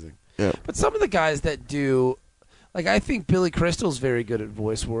amazing. Yeah. But some of the guys that do, like, I think Billy Crystal's very good at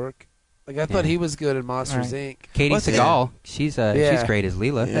voice work. Like, I thought Yeah. he was good in Monsters Right. Inc. Katie What's it? Seagal. She's Yeah. great as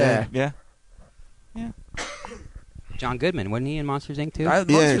Leela. Yeah. Yeah. Yeah. John Goodman, wasn't he in Monsters Inc. too? Yeah,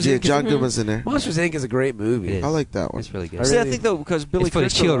 Monsters yeah, Inc. John is- Goodman's in there. Monsters Inc. is a great movie. It is. I like that one. It's really good. I See, I really- think though because Billy It's for the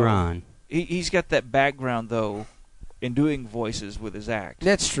Crystal, children. he's got that background though in doing voices with his act.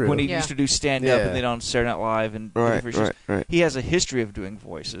 That's true. When he Yeah. used to do stand up Yeah. and then on Saturday Night Live and Right, different shows, right. he has a history of doing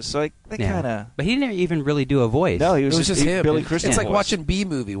voices. So like they Yeah. kind of But he didn't even really do a voice. no, he it was, was just him. Billy Crystal. It's like voice. watching B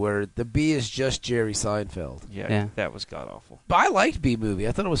movie where the B is just Jerry Seinfeld. Yeah, Yeah. that was god awful. But I liked B movie.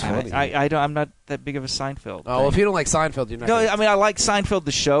 I thought it was funny. I don't. I'm not that big of a Seinfeld. oh, if you don't like Seinfeld, you're not. no, gonna- I mean I like Seinfeld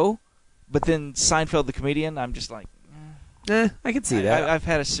the show, but then Seinfeld the comedian, I'm just like, I can see that. I've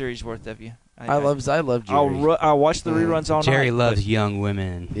had a series worth of you. I love Jerry. I'll watch the reruns all Jerry night. loves young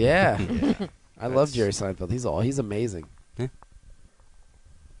women. Yeah, I love That's- Jerry Seinfeld. He's amazing. Yeah.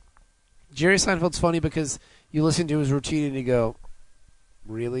 Jerry Seinfeld's funny because you listen to his routine and you go,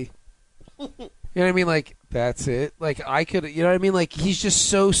 really? You know what I mean? Like, that's it. Like, I could, you know what I mean? Like, he's just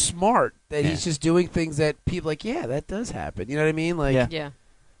so smart that he's just doing things that people like, yeah, that does happen. You know what I mean? Like, Yeah. Yeah.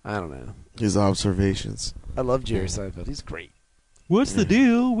 I don't know. His observations. I love Jerry Seinfeld. He's great. What's the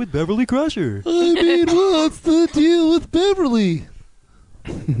deal with Beverly Crusher? I mean, what's the deal with Beverly?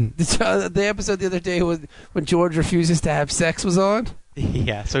 The episode the other day was when George refuses to have sex was on.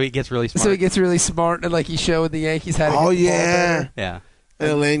 Yeah, so he gets really smart. So he gets really smart and like he's showing the Yankees how to Oh, get the ball yeah. better. yeah.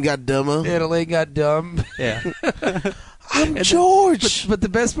 And Elaine got dumber. And Elaine got dumb. Yeah. I'm And George. But the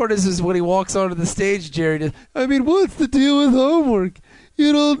best part is when he walks onto the stage, Jerry does, I mean, what's the deal with homework?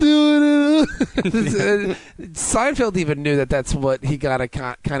 You don't do it. Seinfeld even knew that that's what he kind of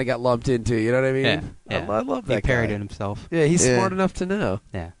got lumped into. You know what I mean? Yeah, yeah. I love He that parodied guy. himself. Yeah, he's Yeah. smart enough to know.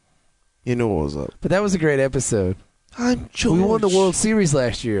 Yeah. You know what was up. But that was a great episode. I'm George. We won the World Series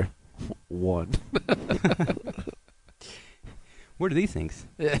last year. Won. What are these things?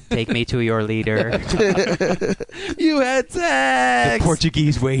 Yeah. Take me to your leader. You had The sex.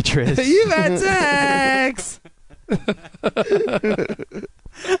 Portuguese waitress. You had sex. That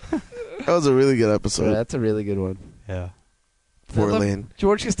was a really good episode That's a really good one. Yeah. for I love- Elaine.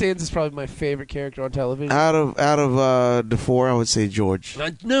 George Costanza is probably my favorite character on television. Out of the four, I would say George.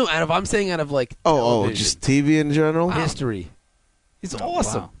 No, I'm saying out of like Oh, television. just TV in general. history. He's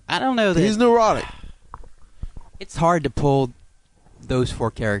awesome. wow. I don't know that He's neurotic. it's hard to pull those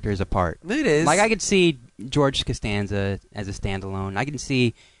four characters apart. It is. Like I could see George Costanza as a standalone. I can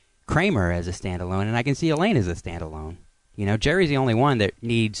see Kramer as a standalone, and I can see Elaine as a standalone. You know, Jerry's the only one that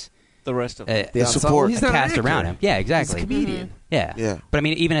needs The rest of a, them. The ensemble. support. He's a not an cast actor. around him. Yeah, He's exactly. a comedian. Yeah. Yeah. But I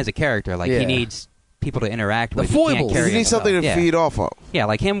mean, even as a character, like Yeah. he needs people to interact The with. He can't foibles. carry You need himself. something to Yeah. feed off of. Yeah,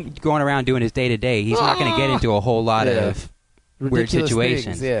 like him going around doing his day to day. He's not going to get into a whole lot Yeah. of weird Ridiculous situations.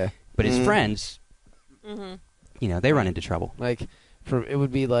 things, yeah. But his Mm. friends, Mm-hmm. they run into trouble. Like, it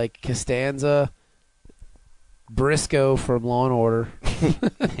would be like Costanza, Briscoe from Law and Order.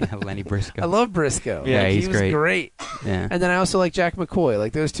 Lenny Briscoe. I love Briscoe. Yeah, Like, he's he was great. Yeah. And then I also like Jack McCoy.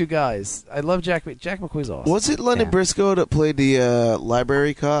 Like those two guys. I love Jack McCoy's awesome. Was it Lenny Yeah. Briscoe that played the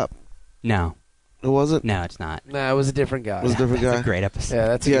library cop? No, It wasn't. no, it's not. Nah, it was a different guy. It was a different That's guy. a great episode. Yeah,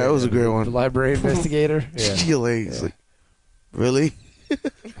 that's Yeah, it was a great one. The library investigator. Yeah. He's like, really?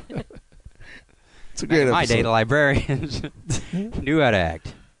 It's a great My episode. day, the librarians knew how to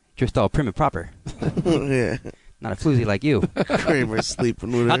act. Just all prim and proper. Yeah. Not a floozy like you. Kramer's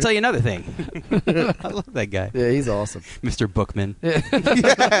sleeping with her. I'll tell you another thing. I love that guy. Yeah, he's awesome. Mr. Bookman. Yeah.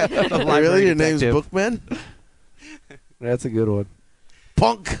 library Really? Your name's detective. Bookman? That's a good one.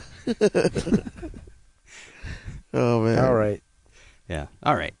 Punk. Oh, man. All right. Yeah.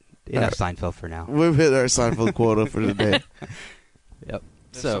 All right. Enough Seinfeld for now. We've hit our Seinfeld quota for today. Yep.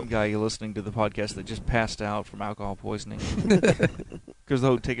 There's So some guy you're listening to the podcast that just passed out from alcohol poisoning. Because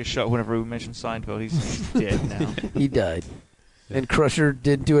they'll take a shot whenever we mention Seinfeld. He's dead now. He died. And Crusher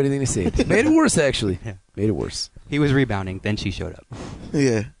didn't do anything to save it. Made it worse, actually. Yeah. Made it worse. he was rebounding. Then she showed up.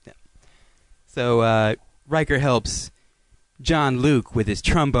 Yeah. So Riker helps John Luke with his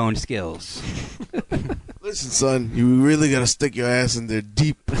trombone skills. Listen, son, you really got to stick your ass in there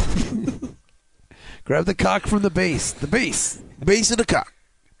deep. Grab the cock from the base. The base. Bass of the cock.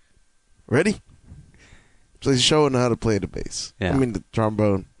 Ready? So he's showing how to play the bass. Yeah. I mean, the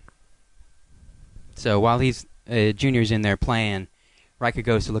trombone. So while he's Junior's in there playing, Riker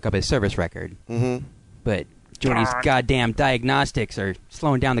goes to look up his service record. Mm-hmm. But Jordy's goddamn diagnostics are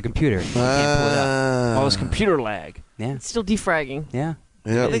slowing down the computer. He can't pull it up. All this computer lag. Yeah. It's still defragging. Yeah.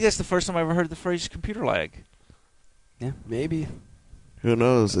 I Yeah. think that's the first time I ever heard the phrase computer lag. Maybe. Who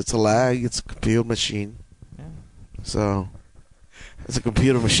knows? It's a lag. It's a computer machine. Yeah. So, it's a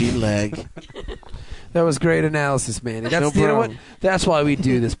computer machine lag. That was great analysis, Manny. That's, No you know what? problem. That's why we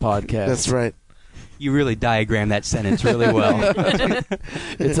do this podcast. That's right. You really diagram that sentence really well.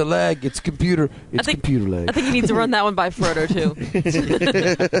 It's a lag. It's computer. It's computer lag. I think you need to run that one by Frodo too.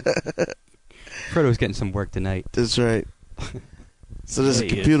 Frodo's getting some work tonight. That's right. So there's a Yeah,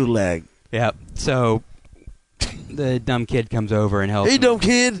 he computer lag. Yeah. So the dumb kid comes over and helps Hey, him dumb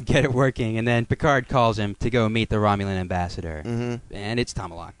kid. get it working, and then Picard calls him to go meet the Romulan ambassador. Mm-hmm. And it's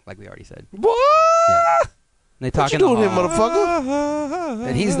Tomalak, like we already said. What? Yeah. And they What talk you in the doing here, hall. motherfucker?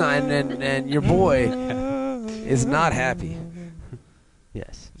 And he's not. And your boy is not happy.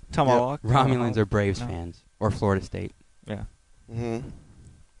 Yes. Tomahawk. Romulans are Braves No. fans. Or Florida State. Yeah. Mm-hmm.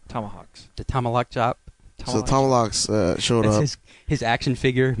 Tomahawks. The Tomahawk chop. So Tomalak's showed That's up. his action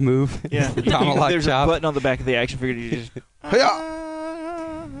figure move. Yeah. The Tomahawk There's chop. a button on the back of the action figure. You just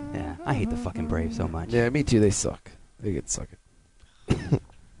Hi-ya! Yeah. I hate the fucking Braves so much. Yeah, me too. They suck. They get suck it.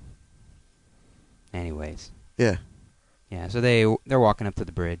 Anyways. Yeah. Yeah, so they're walking up to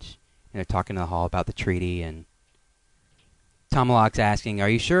the bridge, and they're talking in the hall about the treaty, and Tomalak's asking, "Are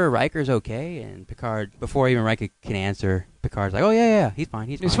you sure Riker's okay?" And Picard, before even Riker can answer, Picard's like, "Oh yeah, he's fine,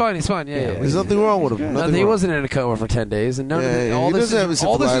 he's fine." He's fine. Yeah, yeah. There's nothing wrong with him. Nothing He wrong. wasn't in a coma for 10 days, and none Yeah, of it, yeah, all he this doesn't have is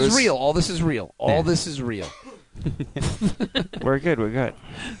all this is encephalitis. real. All this is real. All Yeah. this is real. we're good. We're good.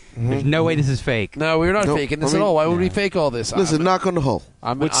 There's no way this is fake. No, we're not Nope. faking this I mean- at all. Why would we Yeah. fake all this? Listen, knock on the hole.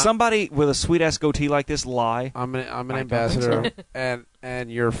 Would somebody with a sweet ass goatee like this lie? I'm an I don't think ambassador,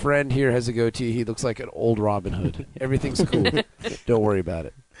 and your friend here has a goatee. He looks like an old Robin Hood. Everything's cool. Don't worry about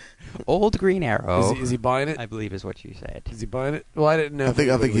it. Old Green Arrow, Is he buying it? I believe is what you said. Is he buying it? Well, I didn't know. I if think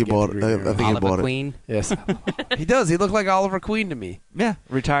anybody he would get bought the it. Green I Arrow. think he Oliver bought it. Queen. Yes, he does. He looked like Oliver Queen to me. Yeah,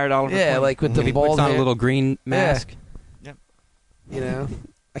 retired Oliver. Yeah, Queen. like with the He bald puts on head, a little green mask You know,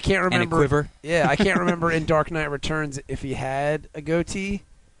 I can't remember. and a quiver. Yeah, I can't remember in Dark Knight Returns if he had a goatee,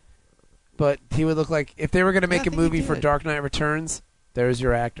 but he would look like if they were going to make a think he movie for did. Dark Knight Returns. There's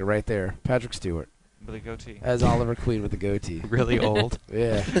your actor right there, Patrick Stewart, with a goatee. as Oliver Queen with the goatee. Really old.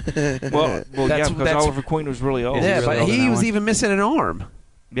 Yeah, Well, yeah, That's- because that's- Oliver Queen was really old. Is he yeah, really but old in he that was one? even missing an arm.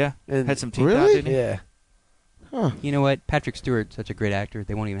 Yeah, And, had some teeth out, Really? didn't he? yeah, You know what? Patrick Stewart's such a great actor.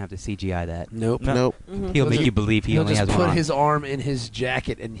 They won't even have to CGI that. nope. No. Nope. Mhm. He'll make just- you believe he He'll only just has put one arm. his arm in his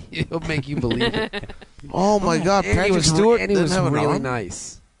jacket, and he'll make you believe it. Oh my God, And he Patrick was, Stewart and he didn't was have an really arm?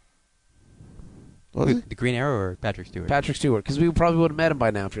 nice. Was he? The Green Arrow or Patrick Stewart? Patrick Stewart, because we probably would have met him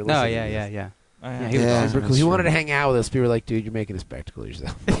by now if you're No, listening. yeah, to yeah, this. yeah. Oh, Yeah, he was Yeah. awesome. Super cool. He wanted to hang out with us. People were like, "Dude, you're making a spectacle of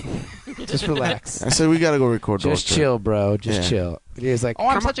yourself. Just relax. I said we got to go record. Just Doctor. chill, bro. Just Yeah. chill." And he was like, Oh,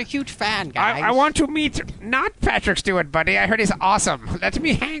 I'm "Come such a huge fan, guys. I want to meet not Patrick Stewart, buddy. I heard he's awesome. Let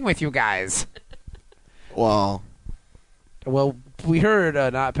me hang with you guys. Well, on." Well, we heard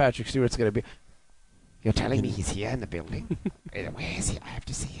not Patrick Stewart's going to be. You're telling me he's here in the building? Where is he? I have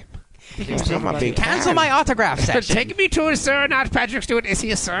to see him. My big Cancel my autograph section. Take me to a sir, not Patrick Stewart. Is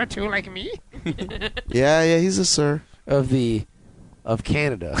he a sir too, like me? Yeah, he's a sir. Of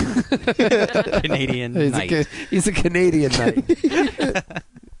Canada. Canadian he's, knight. he's a Canadian knight.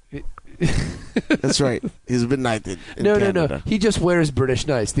 That's right. He's been knighted. In No. Canada. He just wears British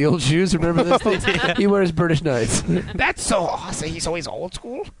Knights. The old shoes, remember those things? He wears British Knights. That's so awesome. He's always old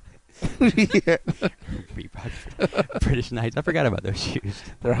school. Yeah. British Knights. I forgot about those shoes.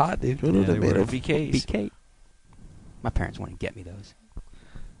 They're hot, dude. What are they they made were. of? BKs. BK. My parents want to get me those.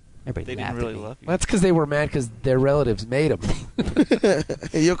 Everybody They didn't laughed really at me. love you. That's because they were mad because their relatives made them.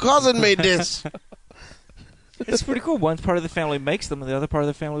 Your cousin made this. It's pretty cool. One part of the family makes them, and the other part of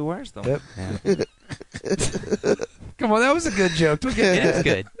the family wears them. Yep. Yeah. Come on, that was a good joke. Don't get Yeah, it's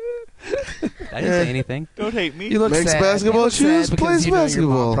good. I didn't say anything. Don't hate me. You look Makes sad. basketball You look sad shoes, because plays you know Your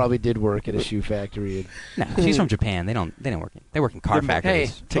basketball. mom probably did work at a shoe factory. No, she's from Japan. They don't work in. They work in car Hey,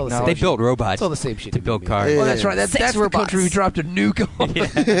 factories. it's all the same They shit. build robots It's all the same shit to to build me. cars. Yeah. Oh, that's right. Sex That's the robots. country we dropped a nuke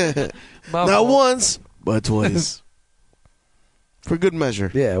on. My Not fault. once, but twice. For good measure.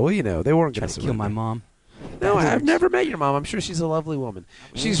 Yeah, well, you know, they weren't Try going to kill my mom. No, I've never met your mom. I'm sure she's a lovely woman.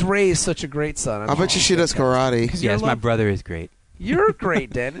 She's raised such a great son. I bet you she does karate. Yes, my brother is great. You're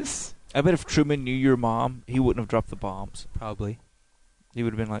great, Dennis. I bet if Truman knew your mom, he wouldn't have dropped the bombs. Probably. He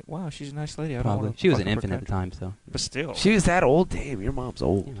would have been like, "Wow, she's a nice lady." I don't Probably. want to She was an infant at the time, so. but still. She was that old. Damn, your mom's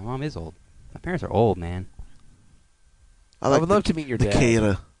old. Yeah, my mom is old. My parents are old, man. I I would love to meet your dad.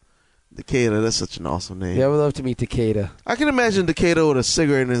 Decatur. Decatur, that's such an awesome name. Yeah, I would love to meet Takeda. I can imagine Decatur with a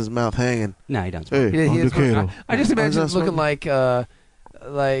cigarette in his mouth hanging. No, he doesn't. Hey, Yeah, I'm he is- Decatur. I just imagine How's him that looking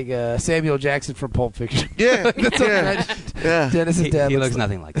like Samuel Jackson from Pulp Fiction. Yeah, That's what I yeah, imagine yeah, Dennis's He, dad he looks looks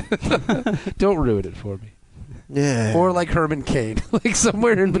nothing like him. like. Don't ruin it for me. yeah. Or like Herman Cain, like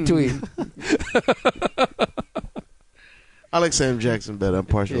somewhere in between. I like Sam Jackson better. I'm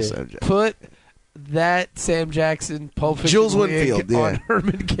partial to Yeah. Sam Jackson. Put that Sam Jackson Pulp Fiction Jules wig Winfield, yeah. on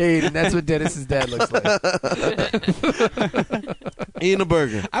Herman Cain, and that's what Dennis's dad looks like. Eating a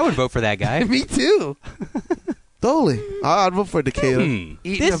burger. I would vote for that guy. Me too. Totally. I'd vote for Decatur. Hmm.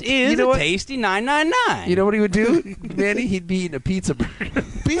 Eating This a- is you know a what? tasty 999. You know what he would do, Manny? He'd be eating a pizza burger.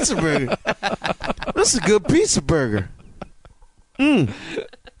 Pizza burger. That's a good pizza burger. Mm.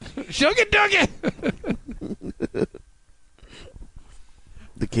 Sugar Duggan!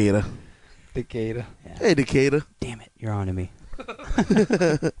 Decatur. Takeda. Hey, Decatur. Damn it, you're on to me.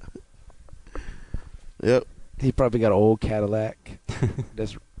 Yep. He probably got an old Cadillac.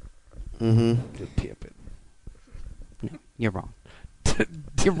 That's Mm-hmm. good pimping. You're wrong.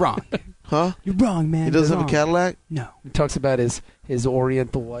 You're wrong. Huh? You're wrong, man. He doesn't You're have a wrong. Cadillac? No. He talks about his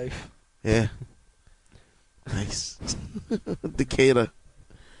Oriental wife. Yeah. Nice. Decatur.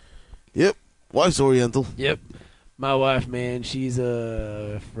 Yep. Wife's Oriental. Yep. My wife, man, she's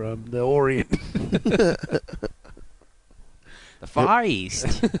from the Orient. The Far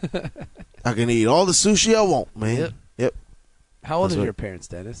East. I can eat all the sushi I want, man. Yep. How old That's are right. your parents,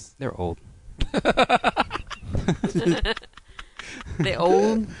 Dennis? They're old. They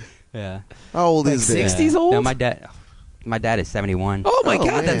old. Yeah. How old Like is that? 60s old? No, my dad is 71. Oh my Oh, God,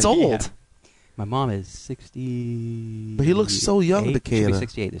 man. that's old. Yeah. My mom is 60. But he looks so young, She'll be Decatur.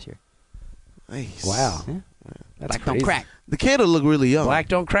 68 this year. Nice. Wow. Yeah. That's Black don't crazy. crack. Decatur look really young. Black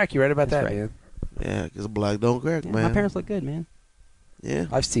don't crack. You right about That's that, right. man? Yeah, because black don't crack, Yeah, man. my parents look good, man. Yeah,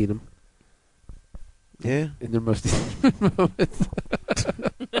 I've seen them yeah. in their most.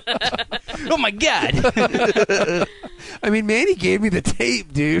 Oh my God. I mean, Manny gave me the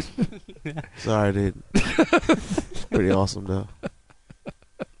tape, dude. Sorry, dude. Pretty awesome, though.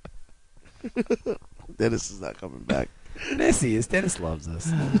 Dennis is not coming back. Dennis is. Dennis loves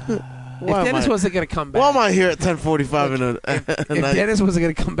us. Why If Dennis am I, wasn't going to come back, why am I here at 10:45 in if a night? Dennis wasn't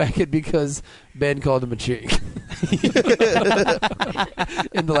going to come back, it'd because Ben called him a chink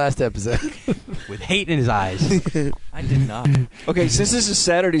in the last episode. With hate in his eyes. I did not. Okay, since this is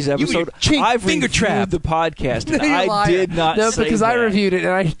Saturday's episode, chink I've finger reviewed trap. the podcast, and No, you I liar. did not No, say because I that. reviewed it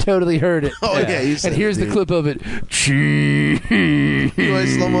and I totally heard it. Oh, yeah, you said And here's it, the dude. clip of it. You like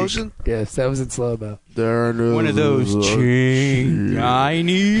slow motion? Yes, that was in slow mo. One of those ching. I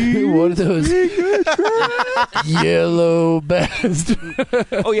need. One of those yellow bastards.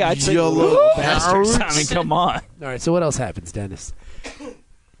 Oh yeah, I'd say Yellow bastards. I mean, come on. All right, so what else happens, Dennis?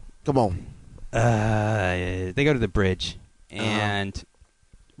 Come on. They go to the bridge, and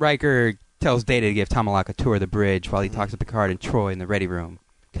Riker tells Data to give Tomalak a tour of the bridge while he talks to Picard and Troy in the ready room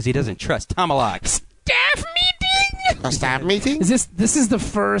because he doesn't trust Tomalak. Staff meeting! A staff meeting? Is this is the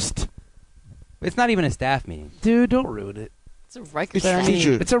first? It's not even a staff meeting. Dude, don't ruin it. It's a Riker It's staff.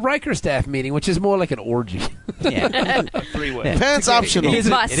 future. It's a Riker staff meeting, which is more like an orgy. Yeah. Three-way. Pants optional. It is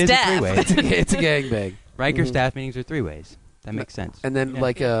My it is a staff. three-way. It's a gangbang. Riker staff meetings are 3-ways. That makes sense. And then Yeah.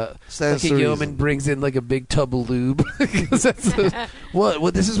 like a Stands like to a reason. yeoman brings in like a big tub of lube. 'Cause that's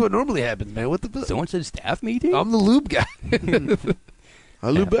what this is what normally happens, man. What the Someone said staff meeting? I'm the lube guy. I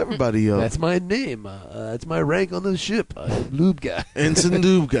lube everybody up. That's my name. That's my rank on the ship. I'm lube guy. Ensign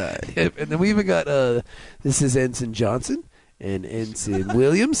Lube guy. And then we even got this is Ensign Johnson and Ensign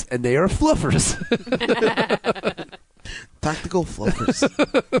Williams, and they are fluffers. Tactical fluffers.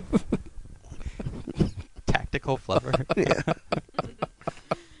 Tactical fluffer.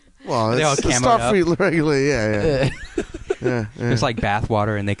 Well, They all it's camoed up. Starfleet regular. Yeah. Yeah. It's like bath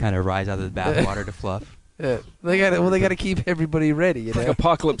water, and they kind of rise out of the bath water to fluff. They got to keep everybody ready, you Like know.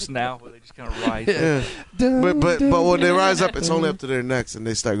 Apocalypse Now, where they just kind of rise. Yeah. But when they rise up, it's only up to their necks, and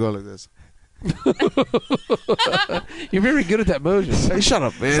they start going like this. You're very good at that motion. Hey, shut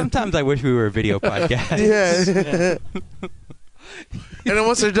up, man. Sometimes I wish we were a video podcast. Yeah. And then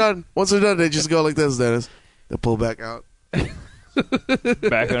once they're done, they just go like this, Dennis. They pull back out.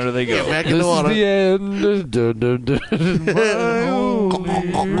 Back under they go. Back in This the water. is the end. Dun, dun, dun. My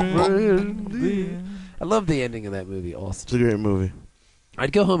only friend. I love the ending of that movie. Awesome. It's a great movie.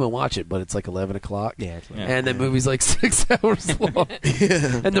 I'd go home and watch it, but it's like 11 o'clock. Yeah, it's like, Yeah. And that movie's like 6 hours long.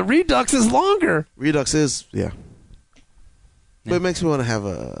 Yeah. And the Redux is longer. Redux is, yeah. But Yeah. it makes me want to have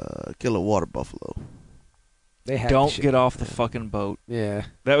a kill a water buffalo. They have Don't shit. get off the fucking boat. Yeah.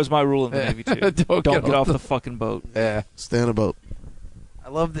 That was my rule in the Navy too. Don't Don't get off the fucking boat. Yeah. Stay on a boat. I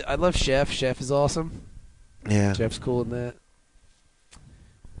love Chef. Chef is awesome. Yeah. Chef's cool in that.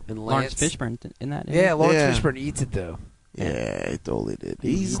 And Lawrence Lance. Fishburne in that. Yeah, Lawrence Yeah. Fishburne eats it though. Yeah, he totally did. Of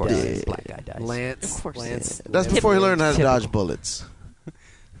He's course, dead. this black guy dies. Lance. Of course. Lance. That's Lance before he lives. learned how to Typical. dodge bullets.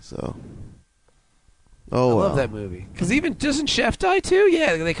 So. I Oh, love well. that movie. Because even doesn't Chef die too?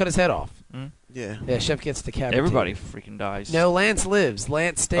 Yeah, they cut his head off. Yeah. Yeah, Chef gets decapitated. Everybody freaking dies. No, Lance lives.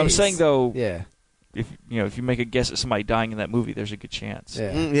 Lance stays. I'm saying though, Yeah. if you make a guess at somebody dying in that movie, there's a good chance.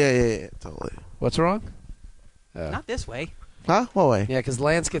 Yeah. Yeah, totally. What's wrong? Not this way. Huh? What way? Yeah, because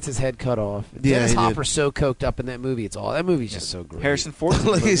Lance gets his head cut off. Yeah, Dennis he did. Hopper's so coked up in that movie. It's all that movie's just so great. Harrison Ford.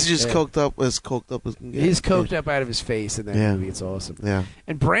 Like he's just Yeah. coked up as can get. He's coked up out of his face in that Yeah. movie. It's awesome. Yeah.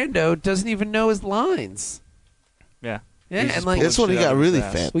 And Brando doesn't even know his lines. Yeah. Yeah, He's and just like, That's when he shit out got of his really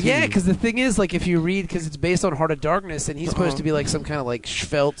ass. fat. well, yeah, too. because the thing is, like, if you read, because it's based on Heart of Darkness, and he's supposed to be like some kind of like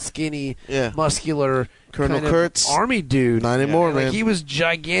svelte, skinny, Yeah. muscular Colonel kind of Kurtz. army dude. Not anymore, And, man. like, he was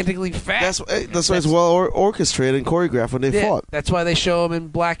gigantically fat. That's why it's well orchestrated and choreographed when they Yeah, fought. that's why they show him in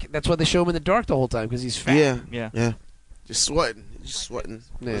black. That's why they show him in the dark the whole time because he's fat. Yeah. Yeah. Just sweating. Just sweating.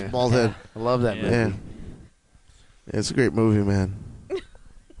 Yeah. His bald head. I love that Yeah. movie. Yeah. It's a great movie, man.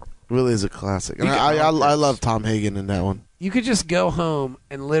 Really is a classic. And You I could- love Tom Hagen in that one. You could just go home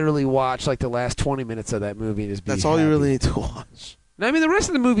and literally watch like the last 20 minutes of that movie and just be That's all you happy. really need to watch. No, I mean, the rest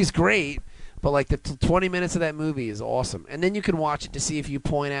of the movie's great, but like the 20 minutes of that movie is awesome. And then you can watch it to see if you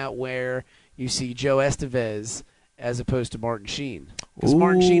point out where you see Joe Estevez as opposed to Martin Sheen. Because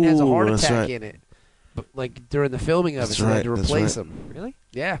Martin Sheen has a heart Ooh, that's attack right. in it. But like during the filming of That's it, so they had to right, that's replace right. him. Really?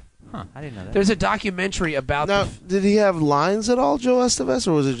 Yeah. Huh. I didn't know that. There's a documentary about Now, did he have lines at all, Joe Estevez,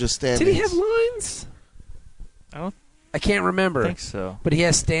 or was it just stand-ins? Did he have lines? I can't remember. I think so. But he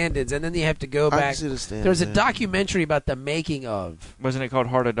has stand-ins, and then you have to go I can back. see the stand-ins, There's a yeah. documentary about the making of. Wasn't it called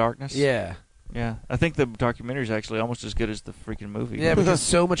Heart of Darkness? Yeah. Yeah. I think the documentary is actually almost as good as the freaking movie. Yeah, because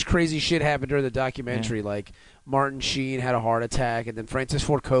so much crazy shit happened during the documentary. Like Martin Sheen had a heart attack, and then Francis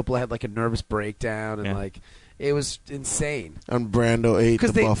Ford Coppola had like a nervous breakdown, and Yeah. like it was insane. And Brando ate the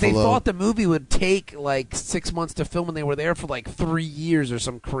Because they buffalo. thought the movie would take like 6 months to film, and they were there for like 3 years or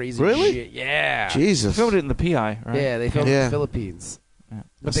some crazy Really? shit. Yeah. They Jesus. filmed it in the PI, right? Yeah, they filmed it in Yeah. the Philippines. Yeah.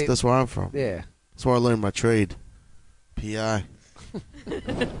 But they, That's where I'm from. yeah. That's where I learned my trade. PI.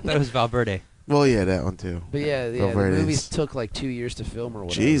 That was Valverde. Well, yeah, that one too. But yeah, the Valverde's. movies took like 2 years to film or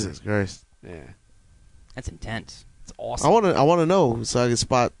whatever. Jesus Christ. Yeah. That's intense. It's awesome. I want to know so I can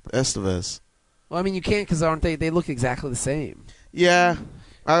spot Estevez. Well, I mean, you can't because aren't they? They look exactly the same. Yeah,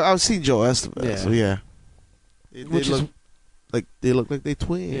 I've seen Joe Estevez. Yeah. So yeah, they Which is- look like they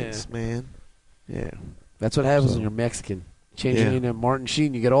twins, man. Yeah. That's what happens So- when you're Mexican. Change your Yeah. name to Martin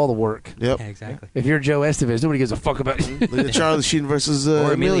Sheen, you get all the work. Yep. Yeah, exactly. If you're Joe Estevez, nobody gives a fuck about you. Look at Charlie Sheen versus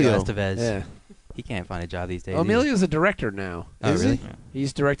Or Emilio. Emilio Estevez. Yeah. He can't find a job these days. Emilio's a director now. Oh, Is really? he?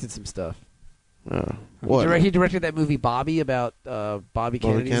 He's directed some stuff. What? He directed that movie Bobby about Bobby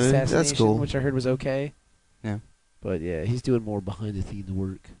Kennedy's Kennedy? That's assassination, cool. which I heard was okay. Yeah. But yeah, he's doing more behind the scenes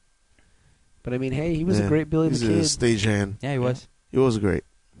work. But I mean, hey, he was a Yeah. great Billy He's the a Kid. stagehand. Yeah, he was. He was great.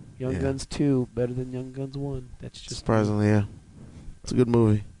 Young yeah. Guns 2 better than Young Guns 1. That's just Surprisingly, yeah. It's a good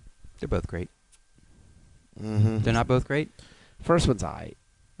movie. They're both great. Mm-hmm. They're not both great. First one's alright.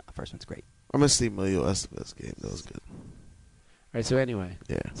 First one's great. I miss the Emilio Estevez game. That was good. All right. So anyway,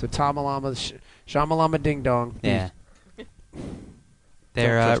 Yeah. so Tamalama, Shamalama Ding Dong. Yeah.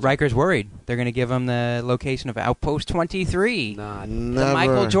 They're Riker's worried. They're going to give him the location of Outpost 23. Nah, Never. The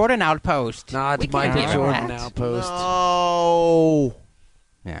Michael Jordan Outpost. nah, it's We can't Michael do Jordan that. outpost. No.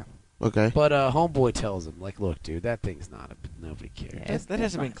 Yeah. Okay. But Homeboy tells him, like, look, dude, that thing's not nobody cares. Yeah. That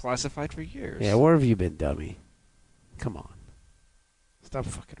hasn't been classified for years. Yeah, where have you been, dummy? Come on. Stop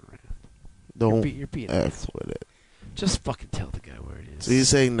fucking around. Don't You're being F with it. Just fucking tell the guy where it is. So you're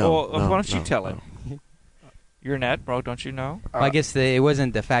saying no. Well, no, why don't you no, tell no. him? You're an admiral, don't you know? Well, I guess it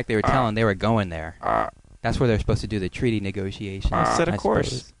wasn't the fact they were telling; they were going there. That's where they're supposed to do the treaty negotiations. Set a I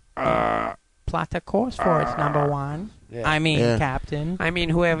course. suppose. Plot a course for it, number one. Yeah. I mean, Yeah. Captain. I mean,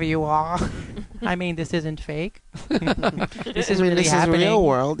 whoever you are. I mean, this isn't fake. This is really This happening. is real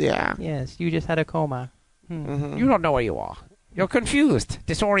world, yeah. Yes, you just had a coma. Mm-hmm. You don't know where you are. You're confused,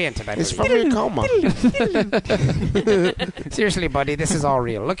 disoriented, I It's believe. from your coma. Seriously, buddy, this is all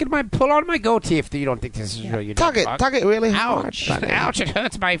real. Look at my pull on my goatee if you don't think this is real. You Tug dumb it. fuck. Tug it really hard. Ouch! Tug it. Ouch! It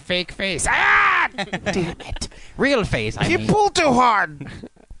hurts my fake face. Ah! Damn it! Real face. I You mean. pull too hard.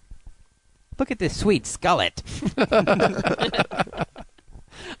 Look at this sweet skullet.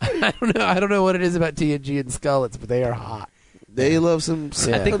 I don't know what it is about TNG and Skullets, but they are hot. They love some.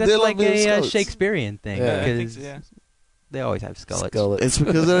 Yeah. I think they that's love like them a skullets. Shakespearean thing Yeah. I think because so, yeah. they always have skullets. Skullets. It's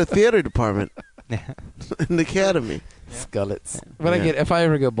because of the theater department in the academy. Skullets. Yeah. When Yeah. if I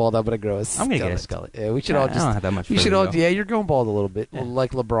ever go bald, I'm gonna grow a skullet. I'm gonna get a skullet. Yeah, we should all I don't just. have that much. We should further all. to go. Yeah, you're going bald a little bit, Yeah.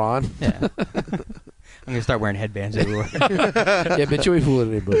 like LeBron. Yeah. I'm gonna start wearing headbands everywhere. Yeah, but you ain't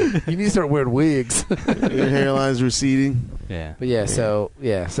fooling anybody. You need to start wearing wigs. Your hairline's receding. yeah. But yeah, so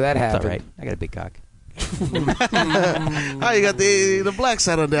that That's happened. all right. I got a big cock. Oh, you got the black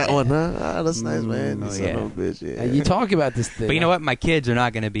side on that one, huh? Ah, that's nice, man. You Oh, son yeah. of a bitch. Yeah. You talk about this thing. But you know what? My kids are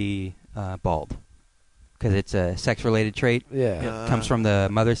not gonna be bald because it's a sex-related trait. Yeah. Comes from the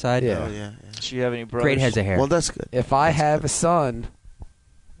mother's side. Yeah. Oh, yeah. Do you have any brothers? Great heads of hair. Well, that's good. If I have a son,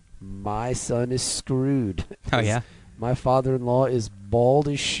 my son is screwed. Oh yeah. My father-in-law is bald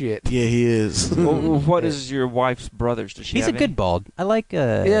as shit. Yeah, he is. Well, what is your wife's brothers? Does she He's a have good bald. I like.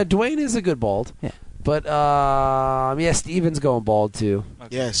 Yeah, Dwayne is a good bald. Yeah. But yeah, Steven's going bald too. any?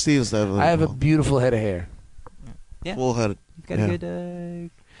 Yeah, Steve's definitely. I have a bald. beautiful head of hair. Yeah. Full-headed. You've got Yeah. a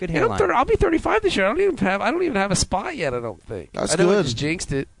good And I'm hairline. I'll be 35 this year. I don't even have a spot yet. I don't think. That's I know I good. just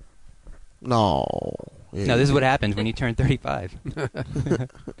jinxed it. No. Yeah. No, this is what happens when you turn 35.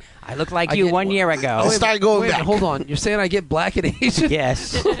 I look like I you get- 1 year ago. Let's start going Wait, back. hold on. You're saying I get black and Asian?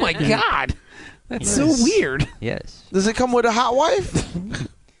 Yes. Oh my god, that's so Yes. weird. Yes. Does it come with a hot wife?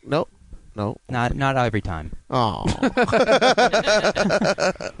 Nope. No. Not every time. Oh.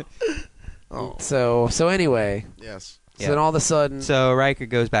 Oh. So anyway, Yes. so then all of a sudden, So Riker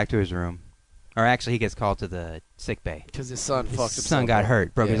goes back to his room. Or actually, he gets called to the sick bay. because his son fucked His himself son got up.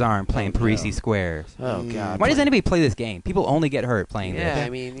 hurt, broke his Yeah. arm playing Oh, Parisi no. Squares. Oh god. Why does anybody play this game? People only get hurt playing Yeah, this. I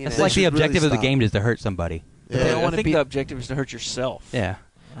mean, you That's know, like the should really objective of the stop. game is to hurt somebody. They don't Yeah. I wanna think be- the objective is to hurt yourself. Yeah.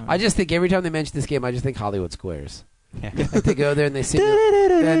 I just think every time they mention this game, I just think Hollywood Squares. Yeah. Like they go there and they see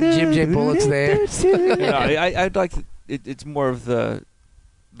and Jim J. Bullock's there. You know, I'd like to, it's more of the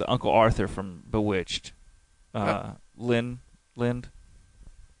Uncle Arthur from Bewitched. Lind.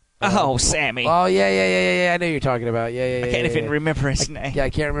 Oh, Sammy. Oh yeah. I know who you're talking about. Yeah. I can't even remember his name. Yeah, I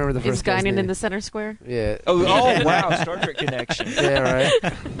can't remember the first. Is guy's Guinan name. in the center square? Yeah. Oh, wow, Star Trek connection. Yeah.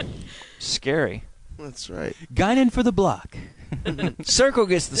 Right. Scary. That's right. Guinan for the block. Circle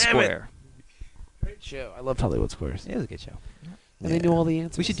gets the Damn it. square. Great show. I loved Hollywood Squares. It was a good show. And they knew all the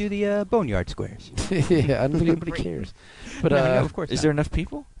answers. We should do the Boneyard Squares. Yeah, I don't think anybody cares. But No, of course Is not. there enough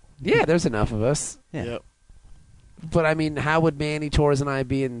people? yeah, there's enough of us. Yeah. Yep. But I mean, how would Manny Torres and I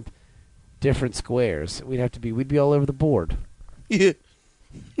be in different squares? We'd be all over the board. Yeah.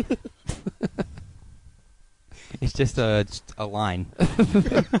 It's just a line.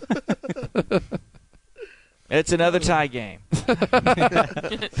 It's another tie game.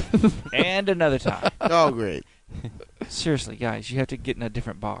 And another tie. Oh, great. Seriously, guys, you have to get in a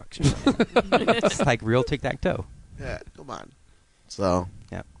different box. or something. It's like real tic-tac-toe. Yeah, come on. So,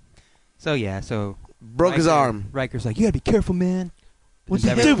 So yeah, so broke his Riker- arm. Riker's like, you gotta be careful, man. What's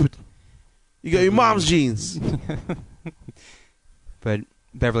Beverly- stupid? You got your mom's jeans. But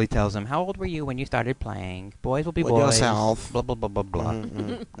Beverly tells him, how old were you when you started playing? Boys will be With boys. yourself. Blah, blah, blah, blah, blah.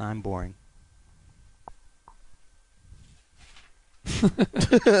 Mhm. I'm boring.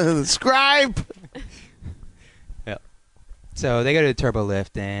 Scribe. So they go to the turbo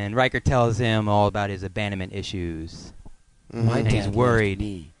lift, and Riker tells him all about his abandonment issues. My And dad he's left worried.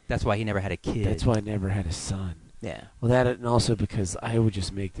 me. That's why he never had a kid. That's why I never had a son. Yeah. Well, that and also because I would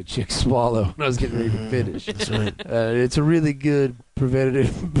just make the chick swallow when I was getting ready to finish. That's right. It's a really good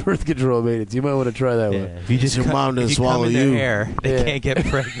preventative birth control maintenance. You might want to try that one. If you just your mom doesn't swallow in their you. hair, they Yeah. can't get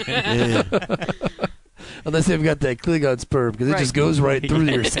pregnant. Yeah. Unless they've got that Klingon sperm, because it Right. just goes right through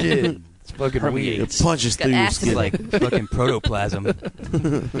your skin. It's fucking Permeates. weird. It punches Got through your acid skin. It's like fucking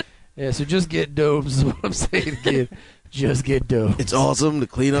protoplasm. Yeah, so just get domes is what I'm saying again. Just get domes. It's awesome. The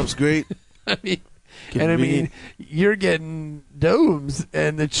cleanup's great. I mean, you're getting domes,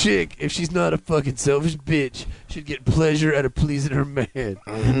 and the chick, if she's not a fucking selfish bitch, should get pleasure out of pleasing her man.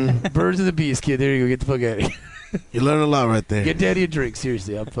 Mhm. Birds of the beast, kid. There you go. Get the fuck out of here. You learn a lot right there. Get daddy a drink.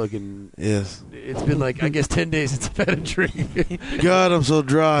 Seriously, I'm fucking. Yes. It's been like, I guess, 10 days since I've had a drink. God, I'm so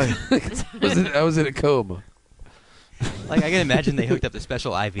dry. I was in a coma. Like I can imagine they hooked up the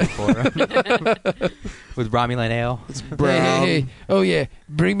special IV for him with Romulan ale. It's brown. Hey. Oh, yeah.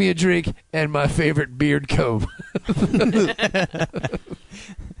 Bring me a drink and my favorite beard comb.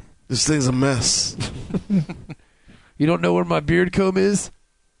 This thing's a mess. You don't know where my beard comb is?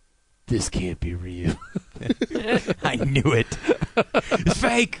 This can't be real. I knew it. It's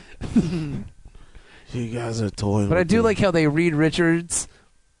fake. You guys are toying. But I with do me. like how they read Richards,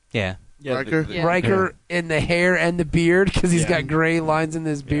 Yeah. Yeah, Riker? Yeah. Riker in the hair and the beard, because he's Yeah. got gray lines in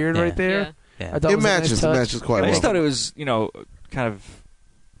his beard Yeah. right there. Yeah. Yeah. I thought It was a nice matches. It touch. matches quite I well. just thought it was, kind of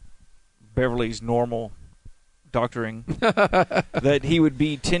Beverly's normal doctoring that he would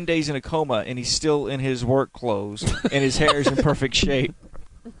be 10 days in a coma and he's still in his work clothes and his hair is in perfect shape.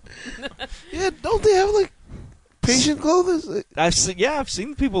 Yeah, don't they have like patient clothes? I've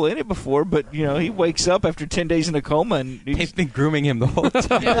seen people in it before, but he wakes up after 10 days in a coma and They've been grooming him the whole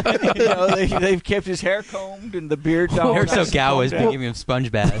time. they've kept his hair combed and the beard down. Urso Gao has been giving him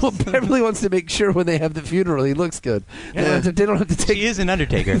sponge baths. Well, Beverly wants to make sure when they have the funeral he looks good. Yeah. They don't have to take. He is an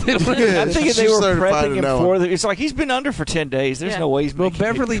undertaker. Yeah, I'm thinking they she's were certified prepping in him that for one. the. It's like he's been under for 10 days. There's Yeah. no way he's Well, making it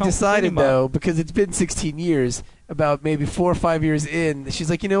Beverly come decided clean him up. though, because it's been 16 years, about maybe 4 or 5 years in, she's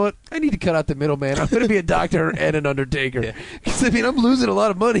like, you know what? I need to cut out the middleman. I'm going to be a doctor and an undertaker. Yeah. Because I'm losing a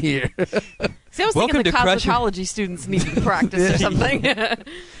lot of money here. See, I was Welcome thinking the to Crusher. cosmetology students needed to practice or something.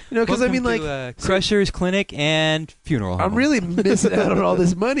 Because I mean, like, Crusher's Clinic and Funeral Home. I'm really missing out on all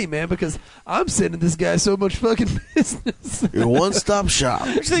this money, man, because I'm sending this guy so much fucking business. Your one-stop shop.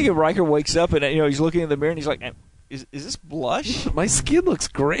 I'm just thinking Riker wakes up and he's looking in the mirror and he's like, "Is this blush? My skin looks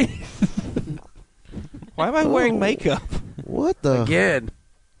great Why am I wearing makeup?" What the? again.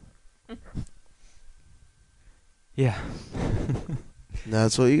 Yeah.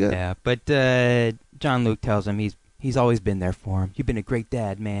 That's what you got. Yeah, but John Luke tells him he's always been there for him. You've been a great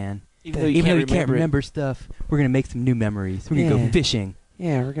dad, man. Even though you can't remember stuff, we're gonna make some new memories. We're gonna Yeah. go fishing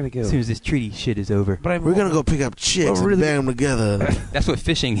Yeah, we're going to go. as soon as this treaty shit is over. But We're gonna go pick up chicks Well, really- and bang them together. That's what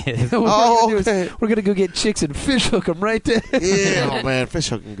fishing is. What we're Oh, gonna do is okay. we're going to go get chicks and fish hook them right there. Yeah, oh man, fish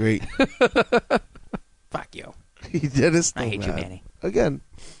hooking great. Fuck you. He did his I thing, hate you, man. Manny. Again,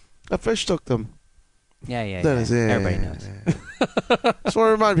 I fish hooked them. Yeah, yeah, Dennis, yeah. yeah, Everybody yeah, knows. yeah. Just want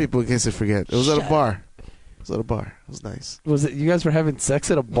to remind people in case they forget. It was at Shut a bar. It was at a bar. It was nice. Was it you guys were having sex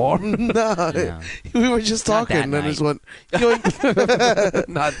at a bar? No, No. we were just Not talking, that and then night. just went. Yoink.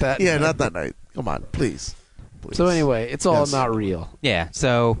 Not that. Yeah, night. not that night. Come on, please. So anyway, it's all Yes. not real. Yeah,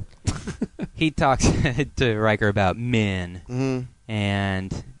 so he talks to Riker about men, Mm-hmm.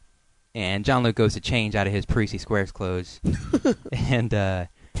 and John Luke goes to change out of his Parisi Squares clothes, and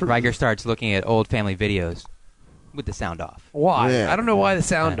Riker starts looking at old family videos with the sound off. Why? Yeah. I don't know why the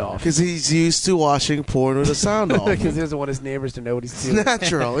sound I don't know. off. Because he's used to watching porn with the sound off. Because he doesn't want his neighbors to know what he's It's doing.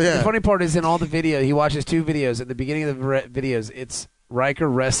 natural, The yeah. funny part is in all the video, he watches 2 videos. At the beginning of the videos, it's Riker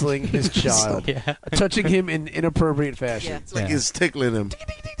wrestling his child, Yeah. touching him in inappropriate fashion. Yeah. It's like Yeah. he's tickling him.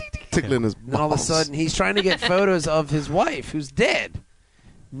 Tickling his balls. And then all of a sudden, he's trying to get photos of his wife, who's dead.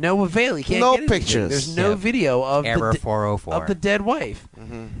 No avail. He can't No get anything. pictures. There's no Yeah. video of Error the, 404. of the dead wife.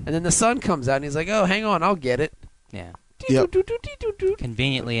 Mhm. And then the son comes out and he's like, "Oh, hang on, I'll get it." Yeah. Yep.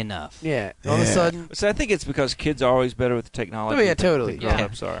 Conveniently enough. Yeah. All of a Yeah. sudden, So I think it's because kids are always better with the technology. Oh, yeah, than totally.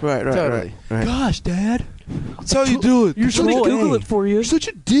 grown-ups are. Right, right, Totally. right. Gosh, Dad. That's how you do it. Control A. for you. You're such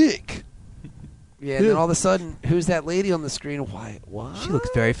a dick. yeah. And then all of a sudden, who's that lady on the screen? Why? What? She looks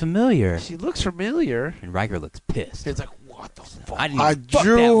very familiar. She looks familiar. And Riker looks pissed. It's like, what the fuck? I, didn't I even fuck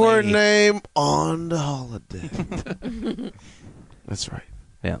drew that her lady. name on the holiday. That's right.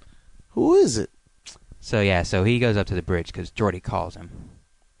 Yeah. Who is it? So he goes up to the bridge because Geordi calls him.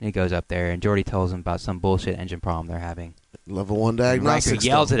 And he goes up there, and Geordi tells him about some bullshit engine problem they're having. Level 1 And Riker diagnostics.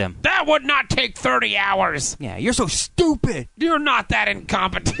 yells at him. That would not take 30 hours. Yeah, you're so stupid. You're not that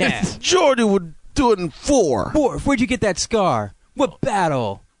incompetent. Yeah. Jordy would Do it in 4. Worf, where'd you get that scar? What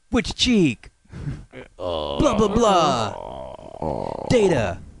battle? Which cheek? Blah, blah, blah.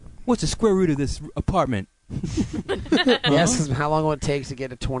 Data, what's the square root of this apartment? He asks him how long will it take to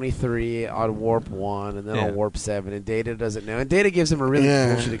get to 23 on warp 1 and then Yeah. on warp 7, and Data doesn't know. And Data gives him a really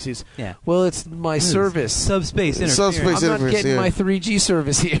Yeah. bullshit excuse. Yeah. Well, it's my service. Subspace interference. Subspace I'm not interference, getting yeah. my 3G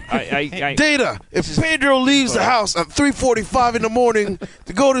service here. I Data, if Pedro leaves the house at 3:45 in the morning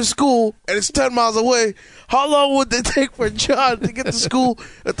to go to school and it's 10 miles away, how long would it take for John to get to school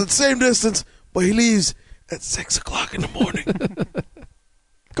at the same distance, but he leaves at 6 o'clock in the morning?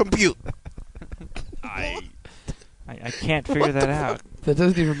 Compute. I can't figure that out. That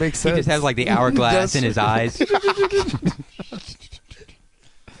doesn't even make He sense. just has like the hourglass in his eyes.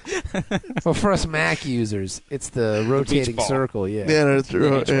 Well, for us Mac users, it's the rotating ball. circle. Yeah. Yeah, that's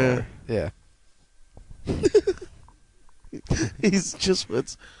right. Yeah. Yeah. He's just,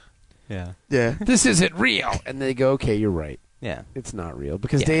 Yeah. yeah. This isn't real. And they go, okay, you're right. Yeah. It's not real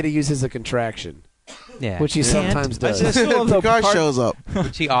because Yeah. Data uses a contraction, Yeah. which he sometimes I does. just love the Picard part- shows up.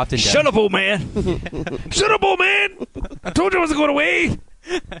 Which he often does. Shut up, old man. Shut up, old man! I told you I wasn't going away.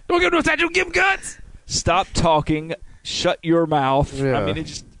 Don't give him no statue. Give him guts. Stop talking. Shut your mouth. Yeah. I mean,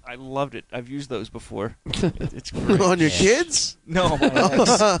 I loved it. I've used those before. It's great. On your Yeah. kids? No, my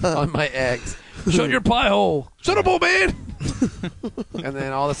ex. On my ex. Shut your pie hole. Shut up, old man. And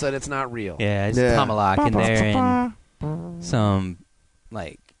then all of a sudden it's not real. Yeah, it's Yeah. Tomalak in there and some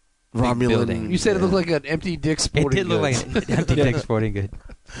like big Romulan. building. You said it looked like an empty Dick It Sporting did look Goods. like an empty Dick Sporting Good.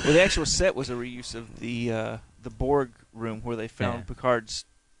 Well, the actual set was a reuse of the Borg room where they found Yeah. Picard's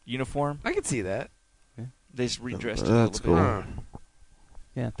uniform. I can see that. They just redressed it. That's a little cool. bit.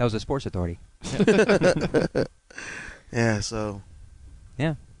 Yeah, that was the Sports Authority. Yeah, so.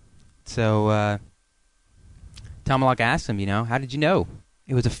 So Tomalak asked him, how did you know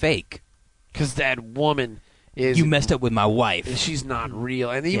it was a fake? Because that woman is... You messed up with my wife. She's not real.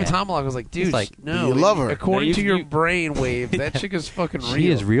 And even Yeah. Tomalak was like, dude, He's like, no. you love her. According No, to you- your you- brain wave, that chick is fucking real. She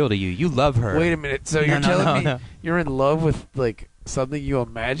is real to you. You love her. Wait a minute. So No, you're no, telling no, me no. you're in love with, like, something you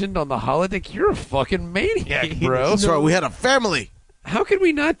imagined on the holodeck? You're a fucking maniac, bro. That's right, we had a family. How can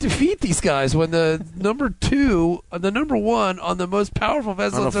we not defeat these guys when the number 1 on the most powerful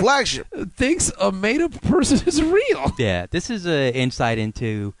vessel On a flagship. thinks a made-up person is real? Yeah, this is an insight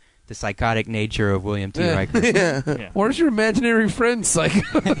into the psychotic nature of William T. Yeah. Riker. Yeah. Yeah. Where's your imaginary friend, Psycho?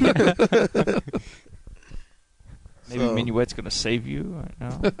 Maybe So- Minuet's going to save you. I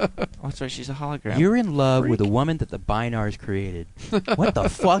don't know. Oh, sorry, she's a hologram. You're in love with a woman that the Binars created. What the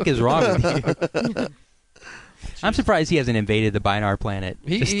fuck is wrong with you? I'm surprised he hasn't invaded the Binar planet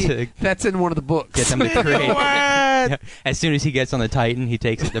just to That's in one of the books. get them to create. Yeah. As soon as he gets on the Titan, he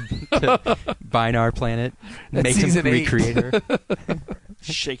takes it to Binar planet, That's makes him season 8. recreate her.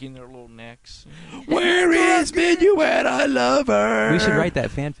 shaking their little necks. Where is Minuet? I love her. We should write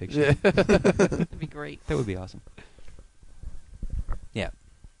that fan fiction. That'd be great. That would be awesome. Yeah.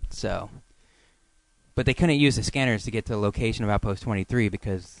 So, but they couldn't use the scanners to get to the location of Outpost 23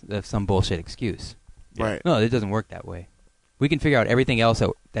 because of some bullshit excuse. Right. No, it doesn't work that way. We can figure out everything else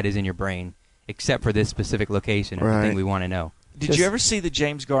that is in your brain except for this specific location of the Right. thing we want to know. Did you ever see the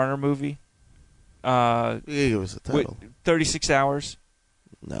James Garner movie? Yeah, give us a title. 36 Hours,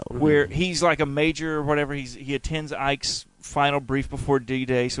 No. where he's like a major or whatever. He attends Ike's final brief before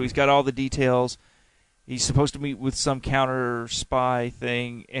D-Day, so he's got all the details. He's supposed to meet with some counter spy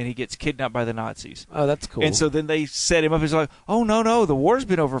thing, and he gets kidnapped by the Nazis. Oh, that's cool. And so then they set him up. He's like, "Oh no, the war's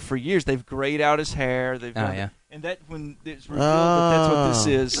been over for years. They've grayed out his hair. They've Oh, done yeah. And that when it's revealed that that's what this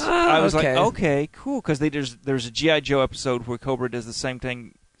is, I was okay. like, okay, cool, because there's a G.I. Joe episode where Cobra does the same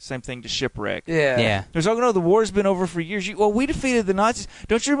thing to Shipwreck. yeah. Yeah. There's like, no, the war's been over for years. Well, we defeated the Nazis.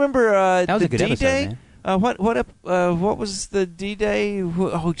 Don't you remember That was the a good D-Day? episode, man. What was the D-Day?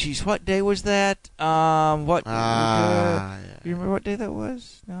 Oh, geez, what day was that? Yeah. You remember what day that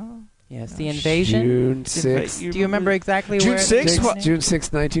was? No. Yeah, it's the invasion. June 6th. Do you remember exactly June where? 6th? What? June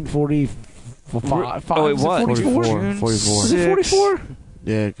 6th, 1945. Oh, it was 44? June 44. Was it 44?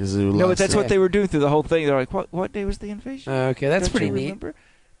 Yeah, because it was No, but last that's year. what they were doing through the whole thing. They're like, what day was the invasion? Okay, that's Don't you pretty neat. remember?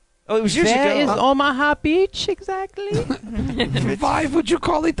 Oh, it was years Where is ago. Omaha Beach exactly? Why would you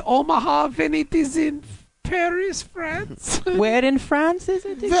call it Omaha when it is in Paris, France? Where in France is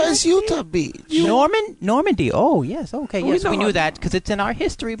it? Where's exactly? Utah Beach? Normandy. Oh, yes. Okay, We yes, we know. knew that because it's in our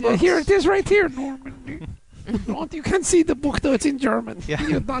history Yeah, books. here it is right here, Normandy. You can see the book, though. It's in German. Yeah.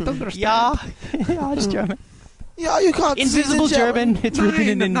 You not understand. Yeah, yeah, it's German. Yeah, you can't Invisible see the German. It's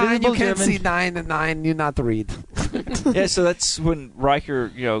written in Nine, invisible you can't German. see 9 and 9. You not read. Yeah, so that's when Riker,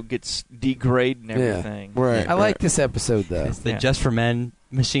 gets degraded and Yeah. everything. Right. I like this episode, though. It's the Yeah. Just for Men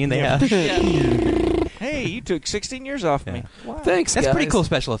machine they have. Hey, you took 16 years off me. Wow. Thanks, That's guys. pretty cool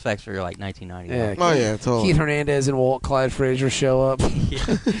special effects for like 1990. Yeah. Oh yeah, totally. Keith Hernandez and Walt Clyde Frazier show up.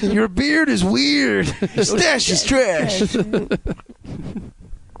 Your beard is weird. Your stash is trash.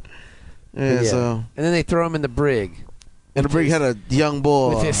 Yeah, so And then they throw him in the brig and the brig had a young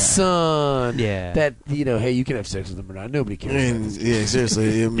boy. with his son. Yeah. That, hey, you can have sex with him or not. Nobody cares. And, yeah,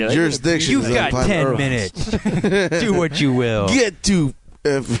 seriously, they- jurisdiction. You've is got on 10 Earth. minutes. Do what you will. Get to.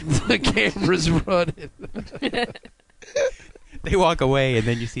 The camera's running. They walk away, and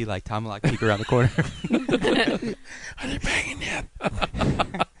then you see like Tom Lock peek around the corner. Are they banging yet?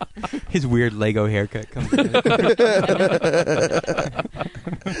 His weird Lego haircut comes in.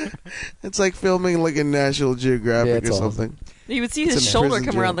 It's like filming like a National Yeah, Geographic it's or awesome. something. You would see It's his a shoulder prison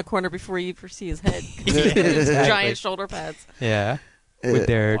come jail. around the corner before you ever see his head. Exactly. Giant shoulder pads. Yeah. With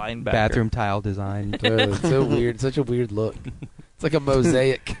their Linebacker. bathroom tile design. It's so weird. Such a weird look. It's like a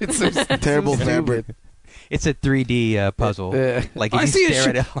mosaic. It's so Terrible so fabric. stupid. It's a 3D puzzle. Like if I you see stare a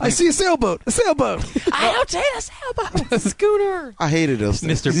at it, I see a sailboat. A sailboat. I don't see the sailboat. Scooter. I hated those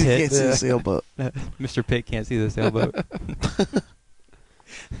things. Mr. You Pitt. can't see Yeah. a sailboat. Mr. Pitt can't see the sailboat.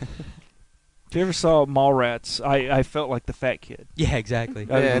 If you ever saw Mallrats, I felt like the fat kid. Yeah, exactly.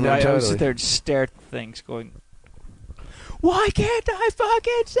 Yeah, no, I would totally. sit there and stare at things going, Why can't I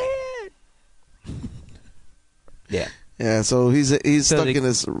fucking see it? Yeah. Yeah, so he's So stuck they- in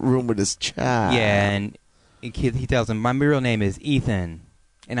this room with his child. Yeah, and he tells him, my real name is Ethan,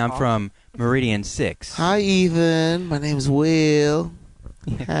 and I'm from Meridian 6. Hi, Ethan. My name's Will.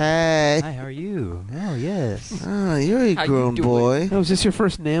 Hi. Hi, how are you? Oh, yes. Oh, you're a How you grown doing? boy. Oh, is this your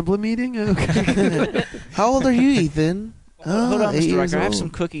first NAMBLA meeting? Okay. How old are you, Ethan? hold on, 8 Mr. years Riker, I have old. some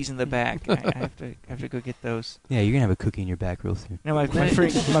cookies in the back. I have to go get those. Yeah, you're going to have a cookie in your back real soon. No, my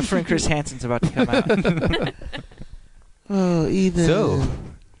friend Chris Hansen's about to come out. Oh, Ethan. So,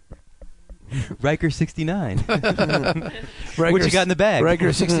 Riker 69. What Riker, you got in the bag?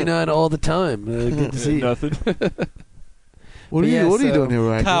 Riker 69 all the time. Good to see you. Nothing. What are Yeah, you? What are you so- doing here,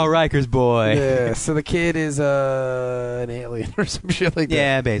 Riker? Kyle Riker's boy. Yeah, so the kid is an alien or some shit like that.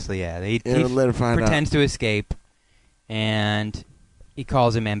 Yeah, basically, yeah. He Yeah, let her find pretends to escape, and he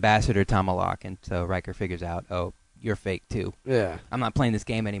calls him Ambassador Tomalak, and so Riker figures out, oh, you're fake too. Yeah. I'm not playing this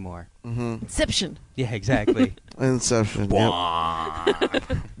game anymore. out. Mm-hmm. Inception. Yeah, exactly. Inception. Yep. Still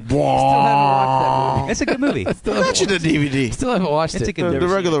haven't watched that movie. It's a good movie. Still I haven't, got you the DVD. still haven't watched It's it. a good The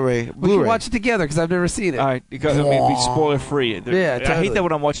regular Ray. We can Blu-ray. watch it together because I've never seen it. All right, because, I mean, be spoiler free. Yeah, I totally. hate that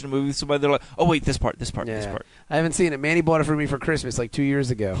when I'm watching a movie with somebody. They're like, "Oh wait, this part." Yeah. This part. I haven't seen it. Manny bought it for me for Christmas like 2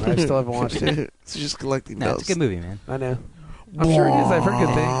 years ago. I still haven't watched it. It's just collecting No, notes. it's a good movie, man. I know. I'm sure it is. I've heard good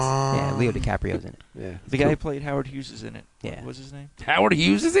things. Yeah, Leo DiCaprio's in it. Yeah. The guy who played Howard Hughes is in it. Yeah. What was his name? Howard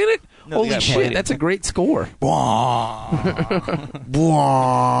Hughes is in it? No, the guy Holy who played shit, it. that's a great score.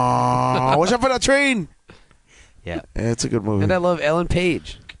 Bwah. Watch out for that train. Yeah. Yeah, it's a good movie. And I love Ellen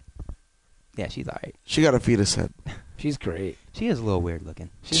Page. Yeah, she's alright. She got a fetus head. She's great. She is a little weird looking.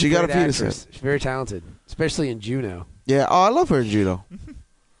 She's She a got great a fetus actress. She's very talented, especially in Juno. Yeah. Oh, I love her in Judo.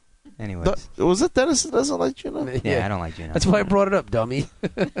 Anyways. Was it Dennis that doesn't like Judo? Yeah, I don't like Juno. That's why I brought it up, dummy.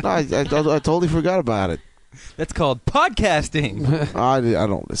 No, I totally forgot about it. That's called podcasting. I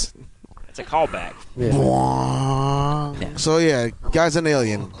don't listen. It's a callback. Yeah. Bwah. So yeah, guy's an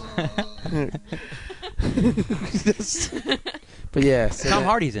alien. But yeah, so Tom that-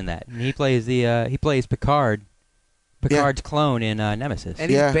 Hardy's in that. And he plays Picard. Picard's clone in Nemesis. and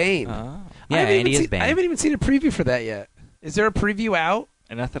he's Yeah. Bane. Yeah, I haven't and even he is seen- Bane. I haven't even seen a preview for that yet. Is there a preview out?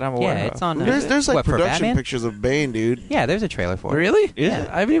 And not that I'm aware Yeah, of. it's on. There's like what, for production Batman? pictures of Bane, dude. Yeah, there's a trailer for it. Really? Is Yeah. it?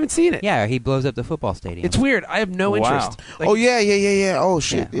 I haven't even seen it. Yeah, he blows up the football stadium. It's weird. I have no Wow. interest. Like, Oh yeah. Oh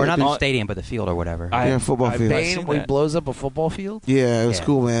shit. Yeah. Or not dude. the stadium, but the field or whatever. Yeah, football field. Bane seen when he that. blows up a football field. Yeah, it was Yeah.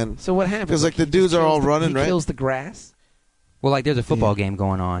 cool, man. So what happens? 'Cause, like, the he dudes just are all kills running, he right? kills the grass. Well, like there's a football Yeah. game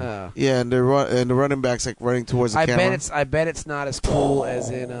going on. Yeah, and the running backs like running towards the I camera. bet it's not as cool as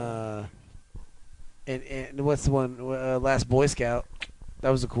in what's the one Last Boy Scout. That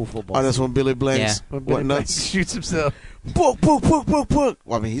was a cool football. Oh, that's scene. when Billy Blanks When Billy went Blanks nuts. shoots himself. Poke. Well,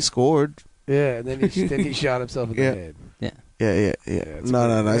 I mean, he scored. Yeah, and then he shot himself in Yeah. the head. Yeah. it's No.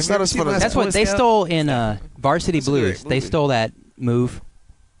 cool. It's Have not you as fun ever as That's Boy what they Scout? stole in Varsity It's a great Blues. They movie. stole that move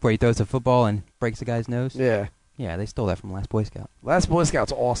where he throws the football and breaks the guy's nose. Yeah. Yeah, they stole that from Last Boy Scout. Last Boy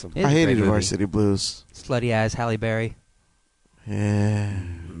Scout's awesome. It is I a hated great movie. Varsity Blues. Slutty ass Halle Berry. Yeah.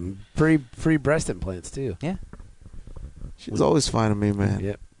 Free breast implants too. She's always fine to me, man.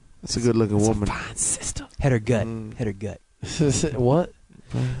 Yep. That's a good looking woman. Fine system. Hit her gut. Mm. Hit her gut. What?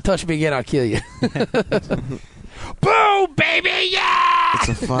 Touch me again, I'll kill you. Boom, baby, yeah! It's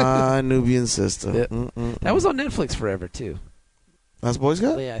a fine Nubian sister. Yep. Mm-mm. That was on Netflix forever too. That's Boy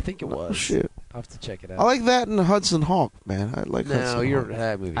Scout? Yeah, I think it was. Oh, shit. I'll have to check it out. I like that and Hudson Hawk, man. I like Hudson no, you're Hawk.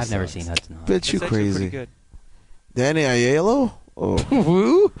 that movie. I've never sucks. seen Hudson Hawk. Bet you It's actually pretty crazy. good. Danny Aiello? Oh.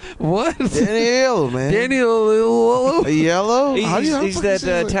 Who? What? Danny Aiello, man. Daniel Lillo? Aiello? How do you He's fucking that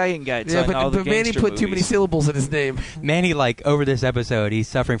say it? Italian guy. It's Yeah, on all the but Manny gangster put too many movies. syllables in his name. Manny, like, over this episode, he's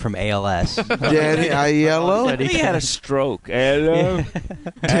suffering from ALS. Danny Aiello? He had a stroke. Hello.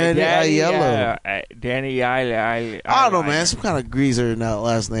 Danny Aiello. Danny Aiello. I don't know, man. Some kind of greaser in that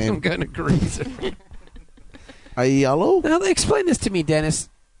last Some name. kind of greaser. Aiello? Now, explain this to me, Dennis.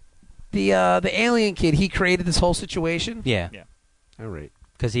 The alien kid, he created this whole situation? Yeah, All right.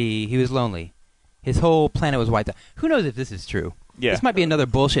 because he was lonely. His whole planet was wiped out. Who knows if this is true? Yeah. This might be another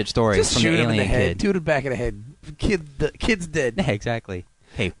bullshit story Just from shoot the him in the alien head. kid. Dude in the back of the head. Kid's dead. Yeah, exactly.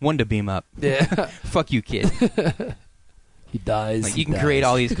 Hey, one to beam up. Yeah. Fuck you, kid. He dies. Like, you can create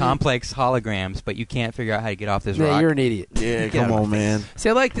all these complex holograms, but you can't figure out how to get off this Yeah, rock. you're an idiot. Yeah, Get come out of on, my man. See,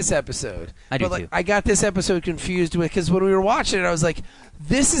 I like this episode. I do but, like, too. I got this episode confused with because when we were watching it, I was like,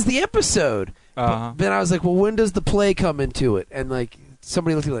 "This is the episode." Uh-huh. But then I was like, "Well, when does the play come into it?" And like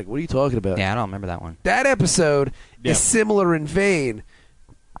somebody looked at me like, "What are you talking about?" Yeah, I don't remember that one. That episode Yeah. is similar in vein.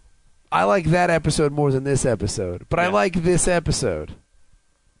 I like that episode more than this episode, but I Yeah. like this episode.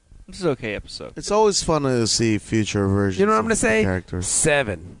 This is an okay episode. It's always fun to see future versions. You know what I'm of gonna say? Characters.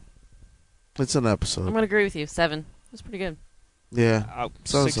 7. It's an episode. I'm going to agree with you. 7. That's pretty good. Yeah.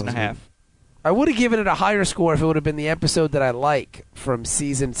 Six and sounds a half. I would have given it a higher score if it would have been the episode that I like from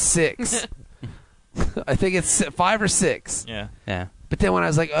season 6. I think it's 5 or 6. Yeah. Yeah. But then when I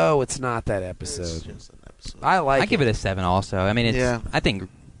was like, "Oh, it's not that It's episode," just an episode. I like. I give it a 7 also. I mean, it's. Yeah. I think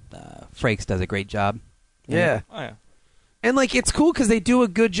Frakes does a great job. Yeah, Oh, yeah. and like it's cool because they do a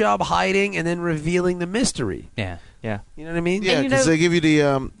good job hiding and then revealing the mystery. Yeah. Yeah. You know what I mean? Yeah, you because know- they give you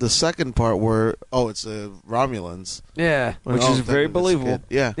the second part where it's Romulans, Yeah. Which Oh, is very that's believable. good.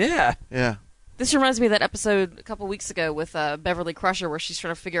 Yeah, Yeah. yeah. This reminds me of that episode a couple weeks ago with Beverly Crusher where she's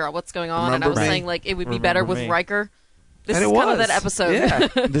trying to figure out what's going on. And I Remember was me? saying, like, it would be Remember better with me. Riker. This And is it kind of was. that episode. Yeah.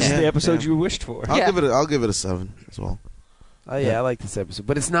 This is Yeah, the episode yeah. you wished for. I'll Yeah. give it a 7 as well. Oh yeah, I like this episode,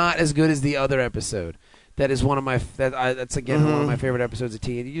 but it's not as good as the other episode. That is one of my that's again one of my favorite episodes of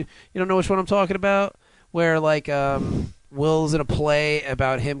TNT. You don't know which one I'm talking about? Where like Will's in a play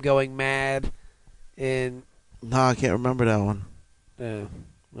about him going mad, and No, I can't remember that one.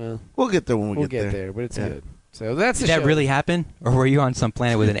 well, We'll get there when we we'll get get there. there, but it's Yeah. good. So that's the Did that show. really happen? Or were you on some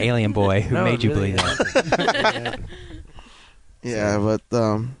planet with an alien boy who No, made it you really believe that? happened. Yeah, but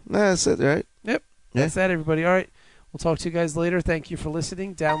that's it, right? That's that, everybody. All right. We'll talk to you guys later. Thank you for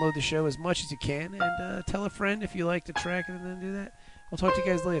listening. Download the show as much as you can, and tell a friend if you like to track it and then do that. We'll talk to you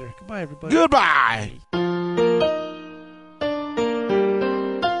guys later. Goodbye, everybody. Goodbye.